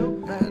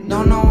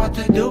 Don't know what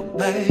to do,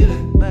 baby.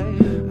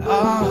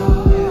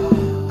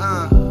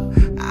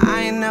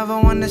 I ain't never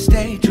wanna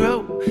stay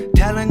true.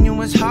 Telling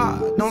you it's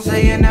hard, don't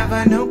say you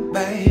never knew,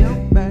 baby.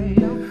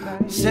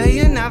 Say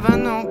you never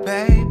know,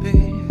 baby.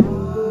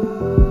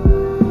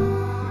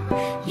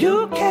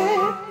 You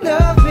can't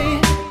love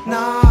me,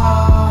 no.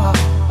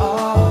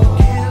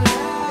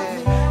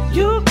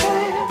 You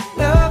can't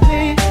love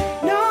me,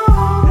 no,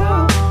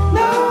 no,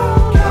 no,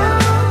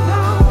 no.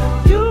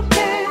 You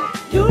can't,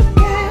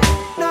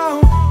 no.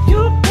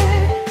 You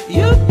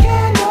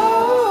can't, no.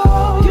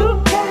 You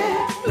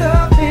can't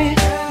love me,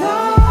 no.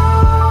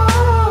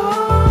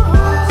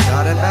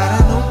 Started about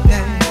a new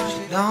game,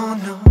 she don't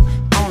know.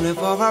 Only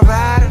for a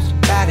riders,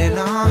 body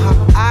long.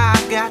 I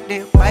got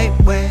it right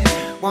where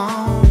you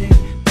want it,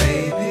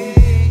 baby.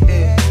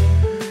 Yeah.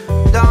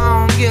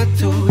 Don't get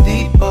too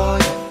deep or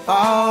you're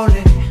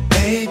falling,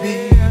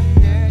 baby.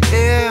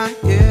 Yeah,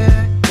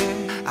 yeah,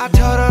 yeah. I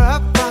told her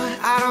up front,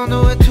 I don't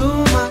do it too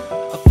much.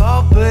 I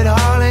fall, but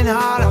all in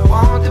all, I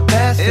want the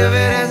best. If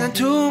it isn't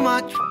too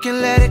much, you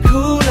can let it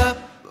cool up.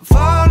 But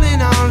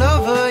falling all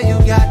over, you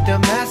got the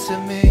mess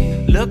of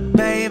me. Look,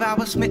 babe, I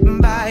was smitten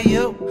by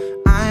you.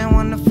 I ain't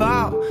wanna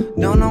fall,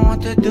 don't know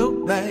what to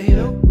do, babe.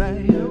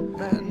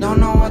 Don't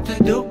know what to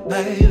do,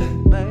 baby.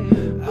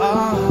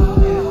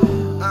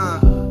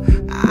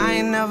 I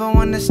ain't never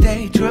wanna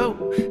stay true.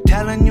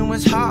 Telling you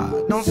it's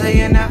hard, don't say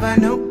you never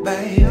knew,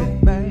 babe.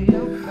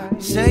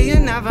 Say you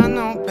never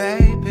know,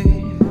 babe.